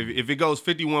 hey, if it goes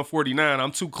 51-49,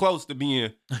 I'm too close to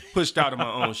being pushed out of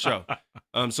my own show.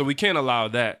 So we can't allow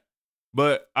that.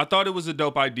 But I thought it was a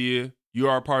dope idea. You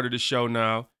are a part of the show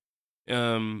now.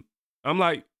 I'm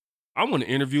like, I want to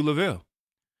interview Lavelle.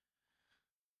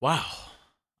 Wow.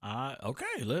 Okay,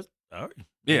 all right.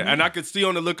 Yeah, and I could see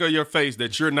on the look of your face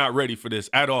that you're not ready for this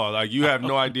at all. Like, you have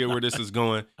no idea where this is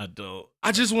going. I don't.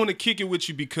 I just want to kick it with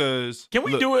you because... Can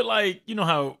we do it like, you know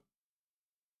how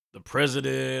the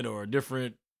president or a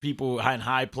different people in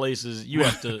high places,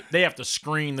 they have to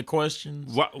screen the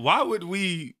questions. Why would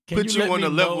we Can put you you let on the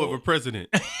me level know? of a president?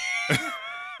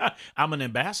 I'm an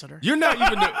ambassador. You're not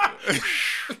even the,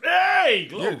 Hey,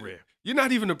 glory. you're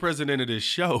not even the president of this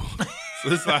show.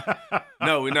 So it's like,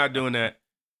 no, we're not doing that.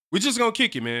 We're just gonna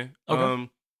kick it, man. Okay.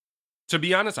 To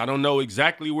be honest, I don't know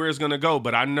exactly where it's gonna go,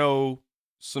 but I know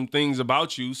some things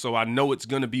about you, so I know it's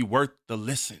gonna be worth the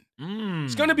listen.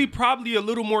 It's gonna be probably a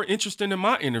little more interesting than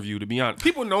my interview, to be honest.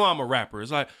 People know I'm a rapper.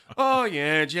 It's like, oh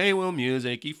yeah, J Will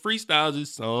Music, he freestyles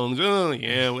his songs. Oh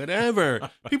yeah,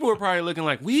 whatever. People are probably looking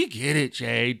like, we get it,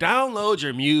 Jay. Download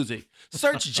your music.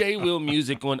 Search J Will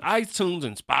Music on iTunes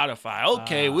and Spotify.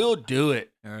 Okay, we'll do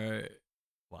it. All right.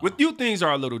 Wow. With you, things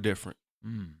are a little different.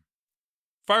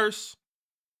 First,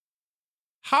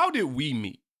 how did we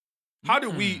meet? How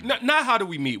did we, not how did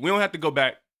we meet? We don't have to go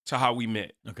back to how we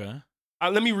met. Okay.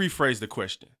 Let me rephrase the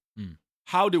question.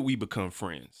 How did we become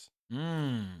friends?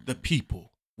 The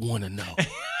people want to know.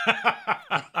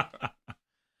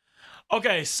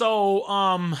 Okay,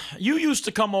 so you used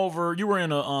to come over, you were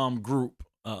in a group,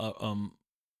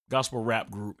 gospel rap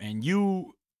group, and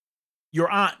your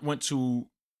aunt went to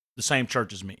the same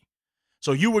church as me.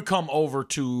 So you would come over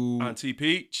to Auntie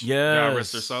Peach. Yes. God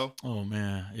rest her soul. Oh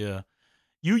man, yeah.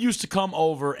 You used to come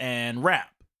over and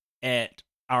rap at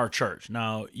our church.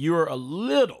 Now, you're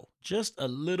just a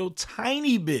little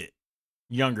tiny bit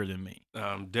younger than me.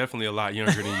 Definitely a lot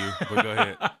younger than you, but go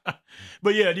ahead.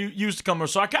 But yeah, you used to come over.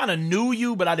 So I kind of knew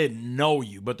you, but I didn't know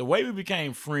you. But the way we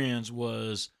became friends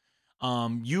was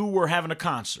you were having a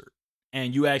concert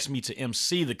and you asked me to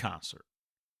MC the concert.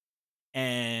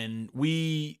 And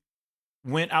we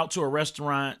went out to a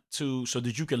restaurant so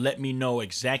that you could let me know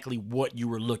exactly what you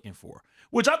were looking for,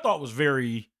 which I thought was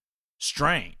very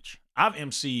strange. I've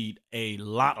MC'd a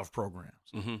lot of programs.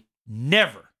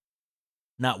 Never,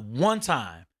 not one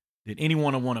time did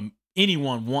anyone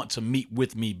want to meet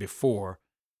with me before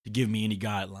to give me any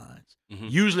guidelines.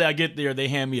 Usually I get there, they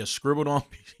hand me a scribbled on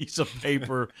piece of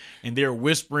paper and they're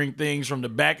whispering things from the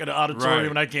back of the auditorium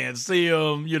and I can't see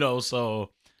them,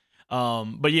 so...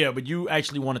 But you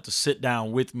actually wanted to sit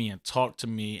down with me and talk to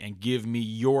me and give me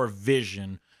your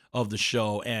vision of the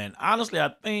show. And honestly,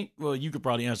 I think, well, you could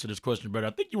probably answer this question better.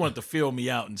 I think you wanted to feel me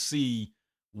out and see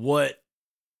what.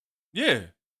 Yeah.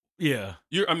 Yeah.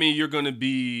 You're going to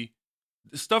be,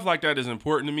 stuff like that is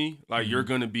important to me. Like you're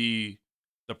going to be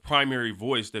the primary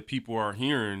voice that people are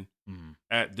hearing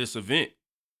at this event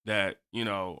that,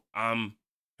 I'm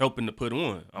helping to put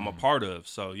on. I'm a part of.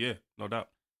 So yeah, no doubt.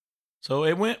 So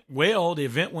it went well. The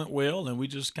event went well, and we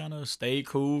just kind of stayed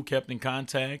cool, kept in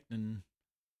contact, and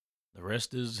the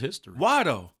rest is history. Why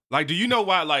though? Like, do you know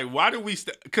why? Like, why do we?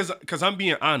 Because I'm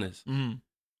being honest.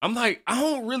 I'm like, I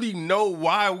don't really know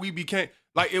why we became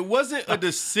like. It wasn't a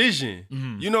decision.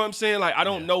 You know what I'm saying? Like, I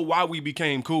don't know why we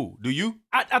became cool. Do you?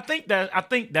 I think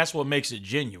that's what makes it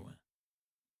genuine.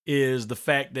 Is the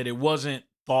fact that it wasn't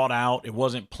thought out, it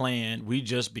wasn't planned. We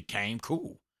just became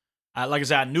cool. Like I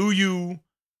said, I knew you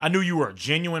were a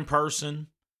genuine person.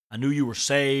 I knew you were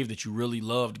saved, that you really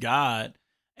loved God.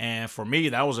 And for me,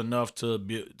 that was enough to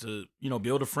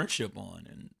build a friendship on.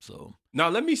 And so now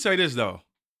let me say this though.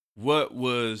 What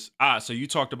was so you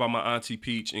talked about my Auntie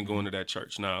Peach and going to that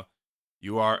church. Now,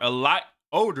 you are a lot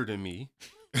older than me.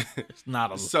 It's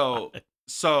not a lot.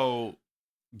 So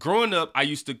growing up, I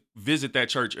used to visit that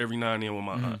church every now and then with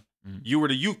my aunt. You were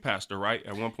the youth pastor, right?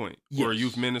 At one point. Yes. Or a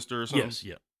youth minister or something? Yes,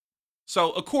 yeah. So,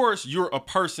 of course, you're a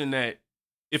person that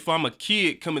if I'm a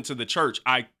kid coming to the church,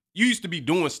 you used to be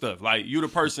doing stuff. Like, you're the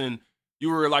person,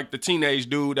 you were like the teenage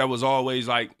dude that was always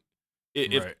like,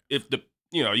 if the,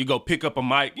 you go pick up a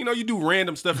mic, you do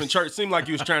random stuff in church. Seemed like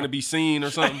you was trying to be seen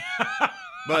or something.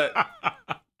 But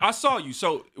I saw you.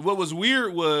 So, what was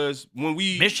weird was when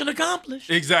we... Mission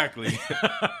accomplished. Exactly.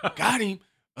 Got him.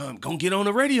 Gonna get on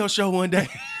a radio show one day.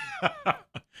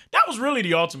 That was really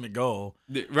the ultimate goal.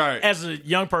 Right. As a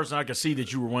young person, I could see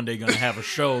that you were one day going to have a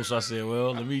show. So I said,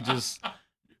 well, let me just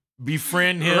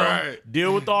befriend him,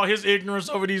 deal with all his ignorance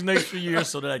over these next few years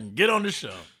so that I can get on the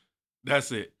show.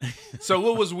 That's it. So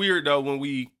what was weird, though, when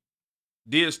we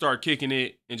did start kicking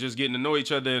it and just getting to know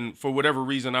each other, and for whatever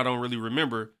reason, I don't really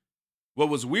remember, what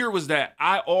was weird was that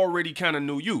I already kind of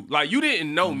knew you. Like, you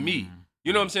didn't know me.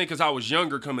 You know what I'm saying? Because I was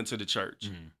younger coming to the church.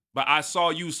 But I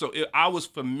saw you, so I was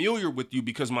familiar with you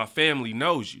because my family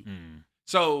knows you.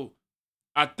 So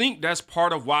I think that's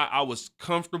part of why I was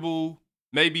comfortable.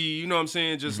 Maybe, you know what I'm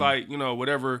saying? Just like,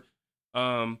 whatever.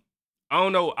 I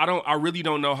don't know. I really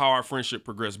don't know how our friendship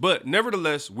progressed. But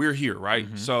nevertheless, we're here, right?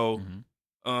 So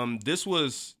this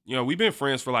was, we've been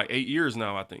friends for like 8 years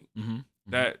now, I think.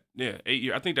 8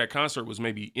 years. I think that concert was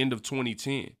maybe end of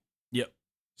 2010. Yep.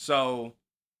 So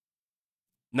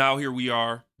now here we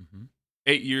are,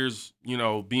 8 years,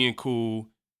 being cool,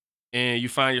 and you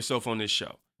find yourself on this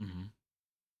show.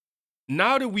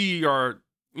 Now that we are,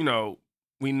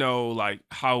 we know like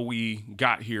how we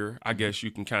got here, I guess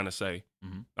you can kind of say.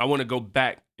 I want to go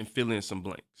back and fill in some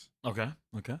blanks. Okay.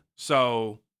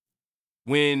 So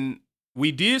when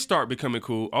we did start becoming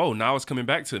cool, now it's coming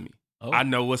back to me. Oh. I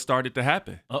know what started to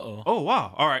happen. Uh-oh. Oh,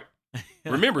 wow. All right.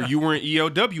 Remember, you were in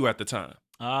ELW at the time.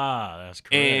 That's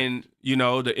correct. And, the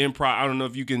improv, I don't know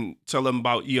if you can tell them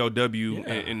about ELW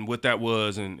and what that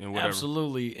was and whatever.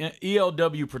 Absolutely.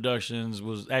 ELW Productions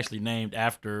was actually named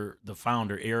after the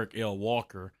founder, Eric L.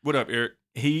 Walker. What up, Eric?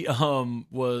 He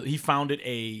founded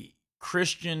a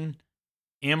Christian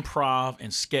improv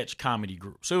and sketch comedy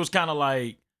group. So it was kind of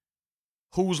like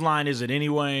Whose Line Is It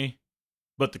Anyway,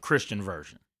 but the Christian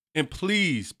version. And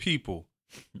please, people,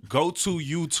 go to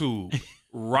YouTube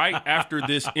right after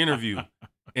this interview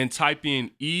and type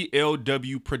in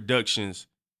ELW Productions.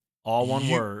 All one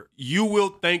word. You will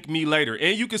thank me later.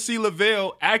 And you can see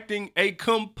Lavelle acting a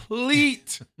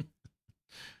complete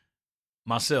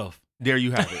myself. There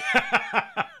you have it.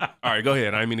 All right, go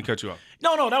ahead. I didn't mean to cut you off.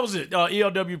 No, that was it.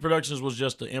 ELW Productions was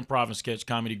just an improv and sketch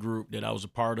comedy group that I was a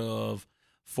part of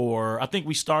I think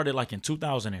we started like in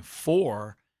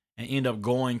 2004 and ended up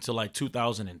going to like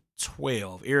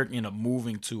 2012. Eric ended up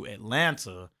moving to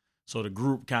Atlanta. So the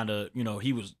group kind of,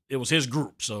 it was his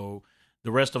group. So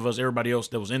the rest of us, everybody else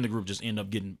that was in the group just ended up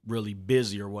getting really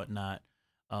busy or whatnot.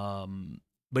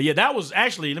 But yeah, that was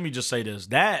actually, let me just say this,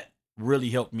 that really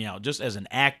helped me out just as an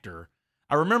actor.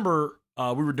 I remember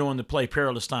we were doing the play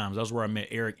Perilous Times. That's where I met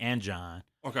Eric and John.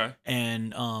 Okay.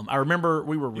 And I remember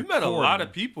we were recording. You met a lot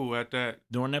of people at that.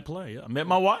 During that play. Yeah. I met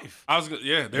my wife. We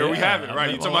have it, right?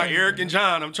 You talking about Eric and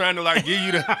John. I'm trying to like give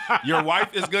you your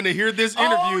wife is going to hear this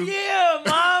interview. Oh, yeah,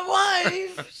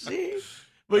 my wife. See?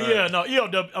 But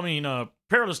ELW,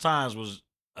 Perilous Times was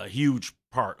a huge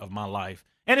part of my life.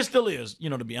 And it still is,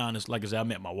 to be honest. Like I said, I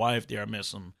met my wife there. I met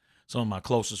some of my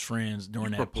closest friends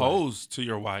during that play. Proposed to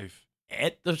your wife.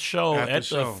 At the show, at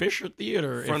the Fisher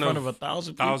Theater, in front of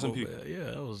 1,000 people.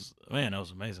 Yeah, that was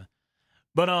amazing.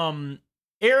 But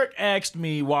Eric asked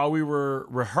me while we were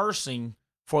rehearsing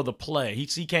for the play.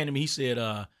 He came to me. He said,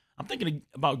 "I'm thinking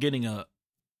about getting a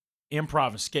improv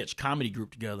and sketch comedy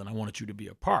group together, and I wanted you to be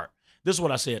a part." This is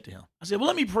what I said to him. I said, "Well,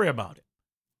 let me pray about it."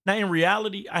 Now, in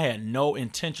reality, I had no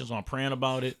intentions on praying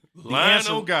about it.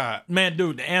 God, man,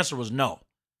 dude, the answer was no.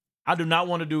 I do not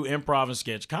want to do improv and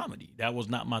sketch comedy. That was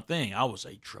not my thing. I was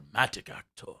a dramatic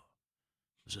actor.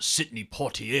 I was a Sidney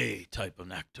Poitier type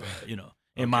of actor,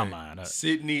 in my mind.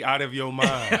 Sidney out of your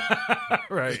mind.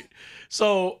 Right.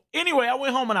 So anyway, I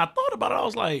went home and I thought about it. I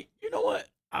was like, you know what?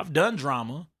 I've done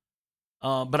drama,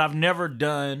 but I've never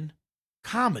done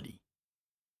comedy.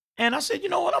 And I said, you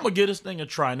know what? I'm going to give this thing a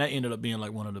try. And that ended up being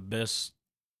like one of the best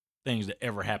things that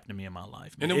ever happened to me in my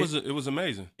life. And it was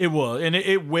amazing. It was. And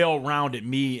it well-rounded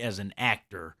me as an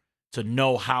actor to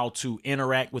know how to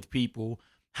interact with people,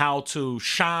 how to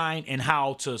shine, and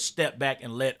how to step back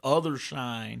and let others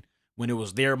shine when it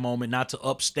was their moment, not to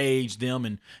upstage them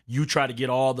and you try to get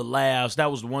all the laughs.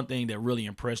 That was the one thing that really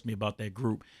impressed me about that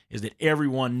group, is that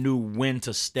everyone knew when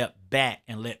to step back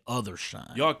and let others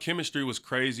shine. Y'all chemistry was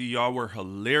crazy. Y'all were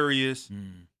hilarious.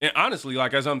 And honestly,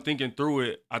 like as I'm thinking through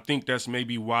it, I think that's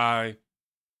maybe why,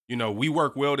 we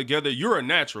work well together. You're a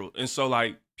natural. And so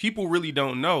like people really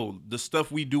don't know the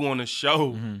stuff we do on the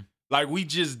show. Like we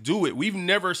just do it. We've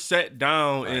never sat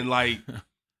down and like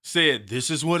said,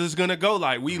 this is what it's going to go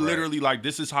like. We literally like,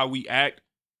 this is how we act.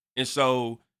 And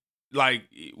so like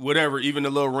whatever, even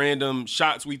the little random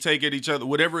shots we take at each other,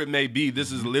 whatever it may be,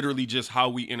 this is literally just how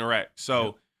we interact.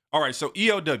 So, all right. So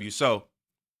ELW. So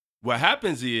what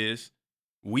happens is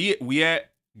we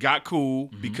got cool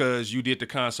because you did the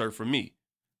concert for me.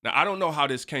 Now, I don't know how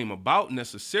this came about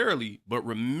necessarily, but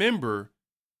remember,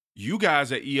 you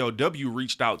guys at ELW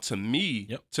reached out to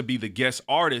me to be the guest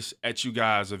artist at you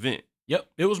guys' event. Yep,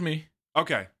 it was me.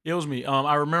 Okay. It was me.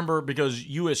 I remember because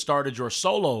you had started your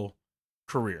solo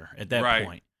career at that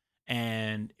point.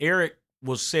 And Eric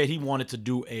said he wanted to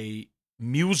do a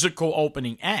musical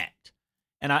opening act.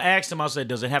 And I asked him, I said,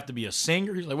 does it have to be a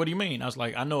singer? He's like, what do you mean? I was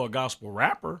like, I know a gospel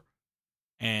rapper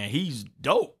and he's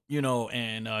dope,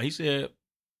 and he said,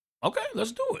 okay,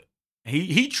 let's do it.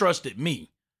 He trusted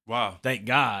me. Wow. Thank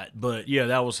God. But yeah,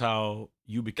 that was how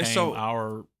you became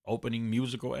our opening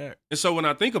musical act. And so when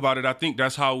I think about it, I think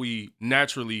that's how we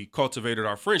naturally cultivated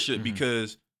our friendship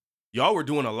because y'all were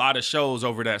doing a lot of shows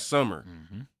over that summer.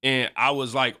 And I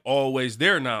was like always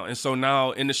there now. And so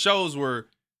now in the shows where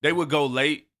they would go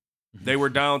late, They were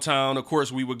downtown. Of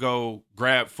course, we would go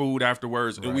grab food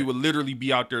afterwards, and we would literally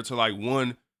be out there till like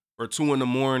 1 or 2 in the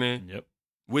morning. Yep.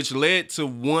 Which led to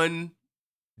one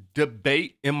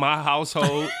debate in my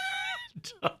household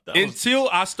until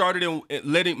I started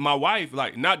letting my wife,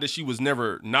 like, not that she was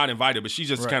never not invited, but she's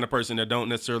just the kind of person that don't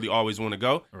necessarily always want to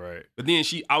go. Right. But then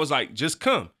I was like, just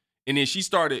come. And then she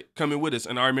started coming with us.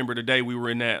 And I remember the day we were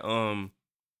in that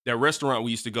restaurant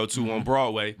we used to go to on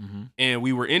Broadway. And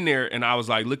we were in there and I was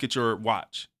like, look at your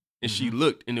watch. And she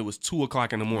looked and it was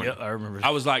 2:00 in the morning. Yeah, I remember.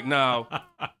 I was like, now,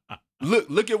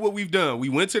 look at what we've done. We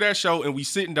went to that show and we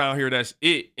sitting down here. That's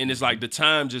it. And it's like the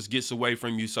time just gets away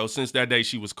from you. So since that day,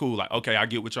 she was cool. Like, okay, I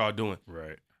get what y'all doing.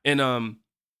 Right. And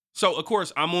so of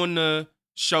course I'm on the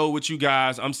show with you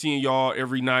guys. I'm seeing y'all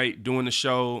every night doing the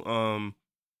show.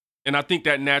 And I think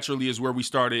that naturally is where we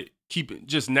started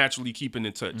naturally keeping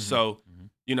in touch. So,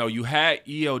 you know, you had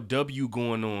ELW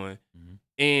going on,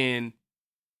 and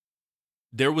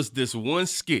there was this one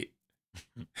skit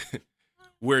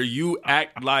where you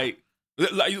act like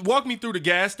walk me through the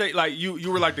gas station, like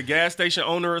you were like the gas station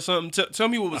owner or something. Tell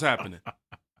me what was happening.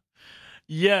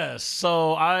 Yes.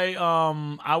 So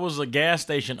I was a gas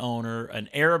station owner, an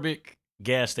Arabic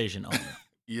gas station owner.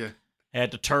 Yeah.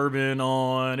 Had the turban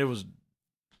on. It was,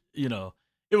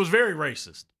 it was very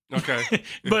racist. Okay.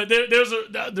 But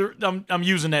I'm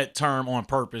using that term on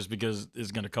purpose because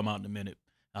it's going to come out in a minute.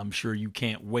 I'm sure you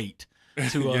can't wait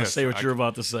to say what you're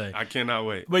about to say. I cannot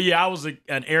wait. But yeah, I was an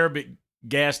Arabic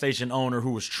gas station owner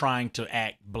who was trying to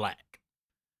act black.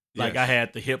 Like I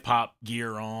had the hip hop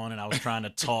gear on and I was trying to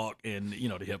talk and,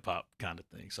 the hip hop kind of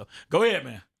thing. So go ahead,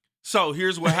 man. So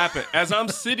here's what happened. As I'm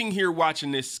sitting here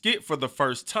watching this skit for the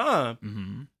first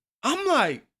time, I'm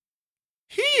like,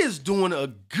 he is doing a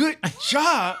good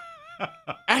job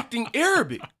acting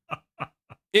Arabic.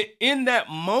 In that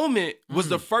moment was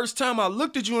the first time I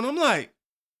looked at you and I'm like,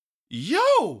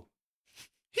 yo,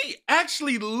 he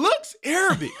actually looks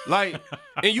Arabic. Like,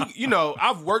 and you know,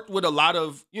 I've worked with a lot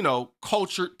of,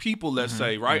 cultured people, let's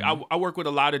say, right? I work with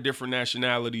a lot of different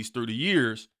nationalities through the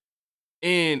years,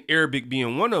 and Arabic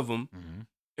being one of them.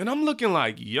 And I'm looking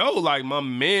like, yo, like my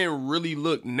man really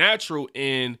looked natural.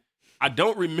 And I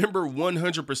don't remember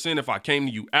 100% if I came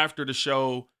to you after the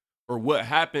show or what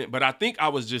happened, but I think I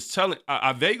was just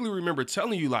I vaguely remember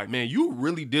telling you like, man, you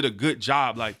really did a good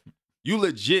job. Like you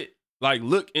legit like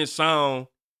look and sound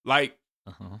like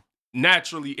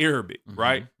naturally Arabic,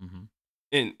 right?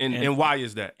 And why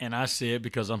is that? And I said,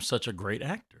 because I'm such a great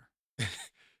actor.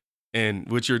 And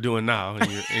what you're doing now,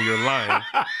 and you're lying.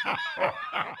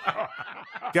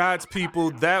 God's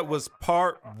people, that was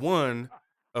part 1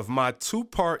 of my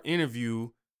 2-part interview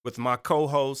with my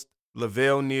co-host,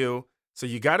 Lavelle Neal. So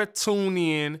you got to tune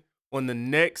in on the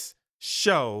next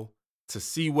show to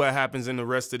see what happens in the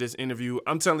rest of this interview.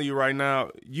 I'm telling you right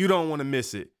now, you don't want to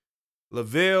miss it.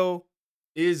 Lavelle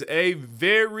is a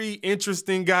very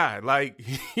interesting guy. Like,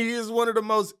 he is one of the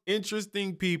most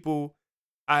interesting people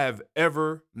I have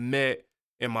ever met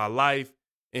in my life.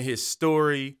 And his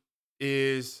story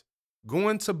is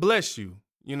going to bless you,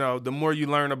 the more you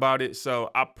learn about it. So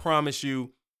I promise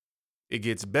you, it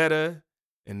gets better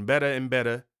and better and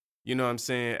better. You know what I'm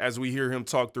saying? As we hear him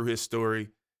talk through his story.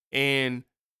 And,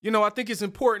 I think it's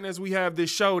important as we have this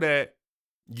show that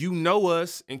you know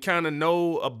us and kind of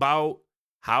know about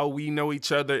how we know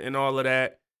each other and all of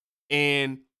that.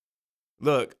 And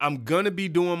look, I'm going to be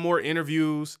doing more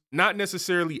interviews, not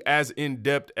necessarily as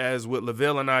in-depth as what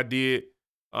Lavelle and I did,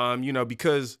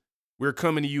 because we're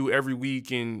coming to you every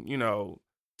week and,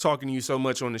 talking to you so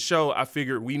much on the show. I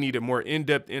figured we needed more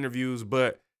in-depth interviews,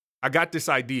 but I got this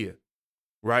idea.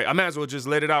 Right? I might as well just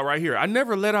let it out right here. I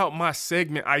never let out my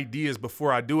segment ideas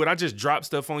before I do it. I just drop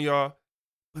stuff on y'all.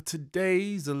 But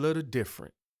today's a little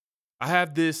different. I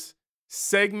have this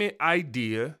segment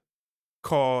idea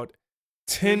called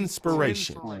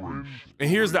Tinspiration. And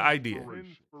here's the idea.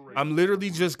 I'm literally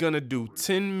just going to do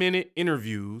 10-minute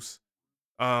interviews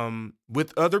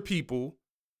with other people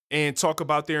and talk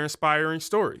about their inspiring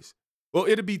stories. Well,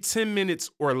 it'll be 10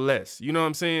 minutes or less. You know what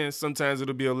I'm saying? Sometimes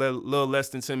it'll be a little less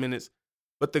than 10 minutes.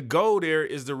 But the goal there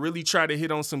is to really try to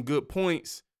hit on some good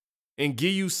points and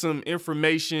give you some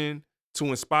information to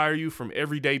inspire you from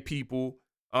everyday people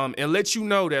and let you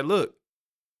know that, look,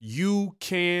 you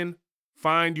can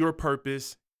find your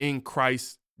purpose in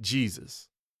Christ Jesus.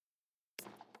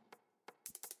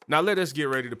 Now let us get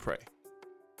ready to pray.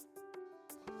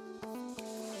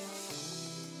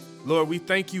 Lord, we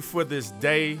thank you for this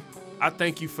day. I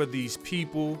thank you for these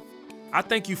people. I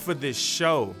thank you for this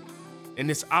show and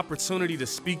this opportunity to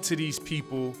speak to these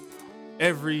people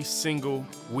every single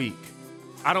week.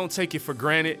 I don't take it for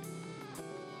granted.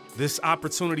 This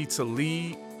opportunity to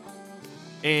lead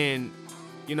And,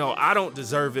 you know, I don't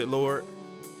deserve it, Lord.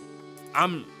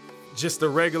 I'm just a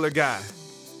regular guy.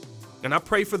 And I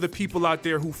pray for the people out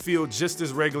there who feel just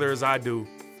as regular as I do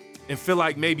and feel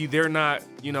like maybe they're not,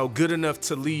 you know, good enough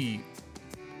to lead.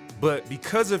 But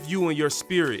because of you and your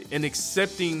spirit and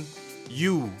accepting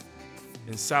you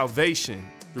and salvation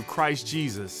through Christ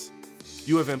Jesus,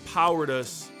 you have empowered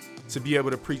us to be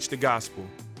able to preach the gospel.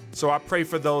 So I pray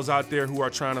for those out there who are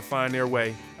trying to find their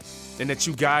way and that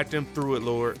you guide them through it,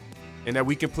 Lord, and that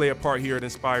we can play a part here at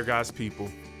Inspire God's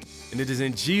People. And it is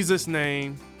in Jesus'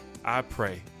 name I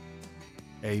pray.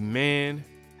 Amen.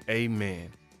 Amen.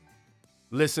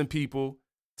 Listen, people,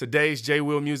 today's J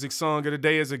Will Music song of the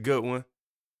day is a good one.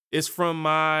 It's from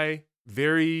my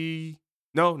second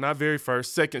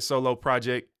solo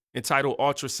project entitled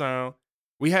Ultrasound.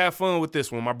 We had fun with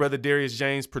this one. My brother Darius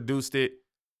James produced it.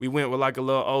 We went with like a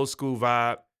little old school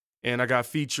vibe. And I got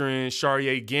featuring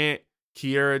Sharia Gant,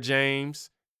 Kiera James,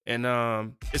 and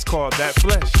it's called That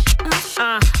Flesh.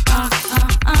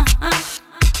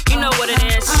 You know what it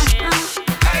is.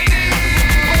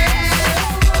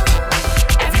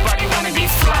 Everybody wanna be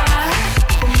fly,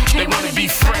 they wanna be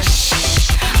fresh,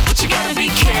 but you gotta be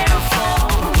careful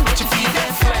what you feed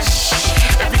that flesh.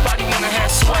 Everybody wanna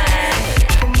have swag,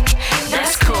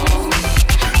 that's cool,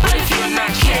 but if you're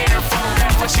not careful,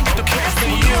 that flesh you get the best of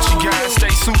you. You gotta stay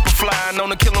super fly, known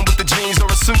to kill 'em with the jeans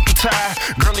or a suit and tie.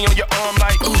 Girlie on your arm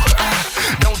like ooh,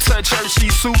 don't touch her,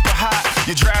 she's super hot.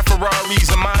 You drive Ferraris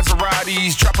and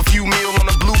Maseratis, drop a few mil on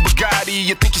a blue Bugatti.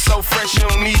 You think you're so fresh, you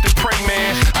don't need to pray,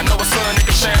 man. I know a son that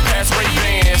can shine past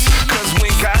Ray-Bans, cause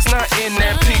when God's not in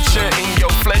that picture and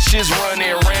your flesh is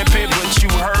running rampant, but you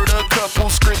heard a couple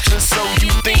scriptures, so you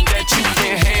think that you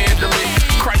can handle it.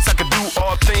 Christ, I could do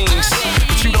all things,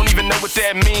 but you don't even know what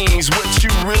that means. What you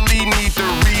really need to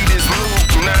read is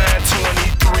Luke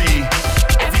 9:23.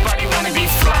 Everybody wanna be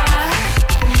fly,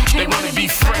 they wanna be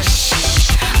fresh,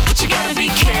 but you gotta be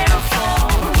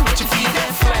careful what you feed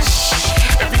that flesh.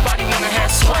 Everybody wanna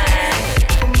have swag,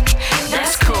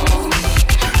 that's cool,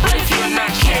 but if you're not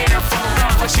careful,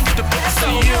 that flesh you get the best of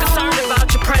you. Concerned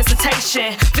about your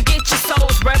presentation, forget your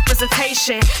soul's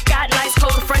representation. Got nice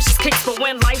clothes and freshest kicks, but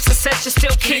when life's a set, you're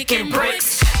still kicking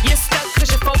bricks. You're stuck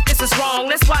cause your focus is wrong.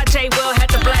 That's why J Will had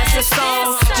to blast this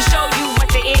song, to show you at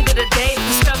the end of the day,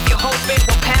 the stuff you're hoping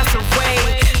will pass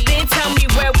away. Then tell me,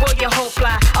 where will your hope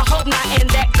lie? I hope not in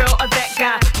that girl or that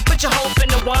guy. Put your hope in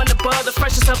the one above, the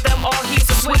freshest of them all. He's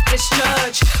the swiftest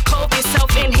judge. Clothe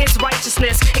yourself in his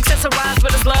righteousness, accessorize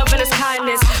with his love and his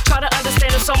kindness. Try to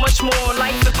understand him so much more.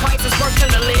 Life in Christ is worth to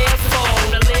live for.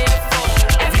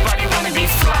 Everybody wanna be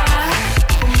fly,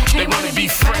 they wanna be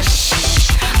fresh,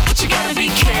 but you gotta be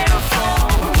careful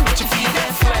what you feed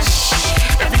that flesh.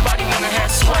 Everybody wanna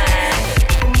have swag,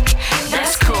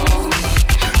 that's cool,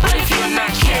 but if you're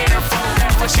not careful,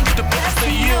 that flesh you get the best of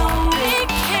you.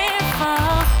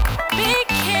 Be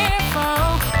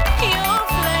careful, your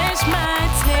flesh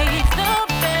might take the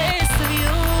best of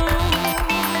you.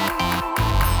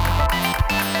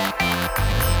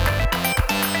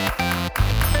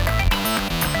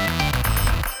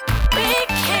 Be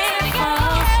careful,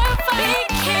 your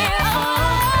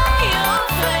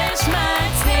flesh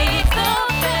might take the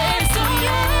best of you.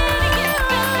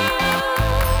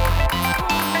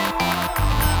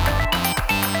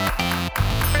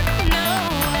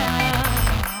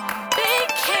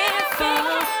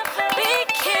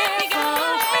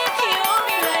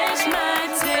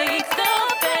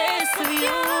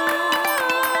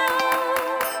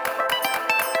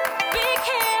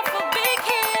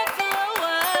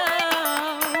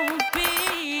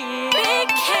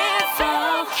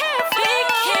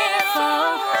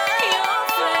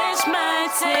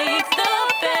 Take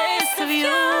the best of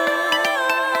you.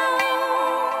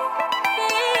 Be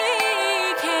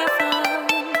careful.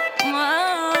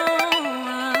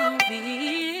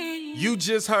 You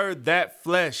just heard That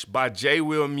Flesh by J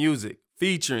Will Music,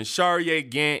 featuring Sharia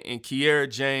Gant and Kiera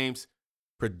James,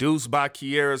 produced by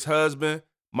Kiera's husband,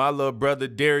 my little brother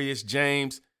Darius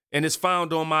James, and it's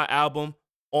found on my album,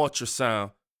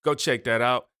 Ultrasound. Go check that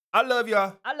out. I love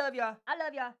y'all.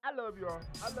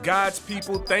 God's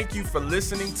people, thank you for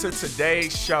listening to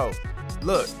today's show.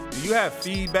 Look, do you have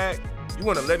feedback? You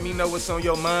want to let me know what's on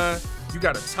your mind? You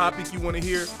got a topic you want to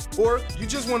hear? Or you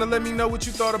just want to let me know what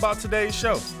you thought about today's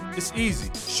show? It's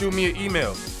easy. Shoot me an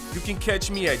email. You can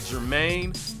catch me at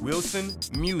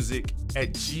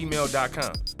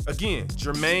JermaineWilsonMusic@gmail.com. Again,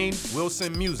 Jermaine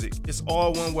Wilson Music. It's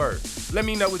all one word. Let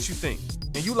me know what you think.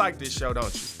 And you like this show,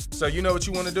 don't you? So you know what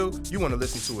you want to do? You want to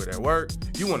listen to it at work.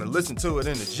 You want to listen to it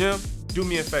in the gym. Do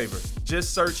me a favor.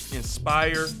 Just search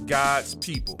Inspire God's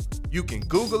People. You can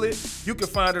Google it. You can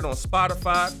find it on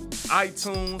Spotify,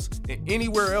 iTunes, and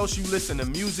anywhere else you listen to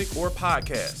music or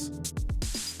podcasts.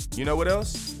 You know what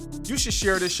else? You should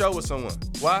share this show with someone.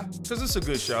 Why? Because it's a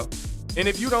good show. And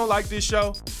if you don't like this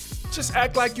show, just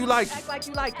act like you like it. Act like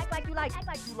you like. Act like you like. Act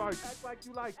like you like. Act like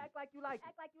you like. Act like you like.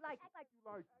 Act like you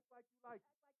like.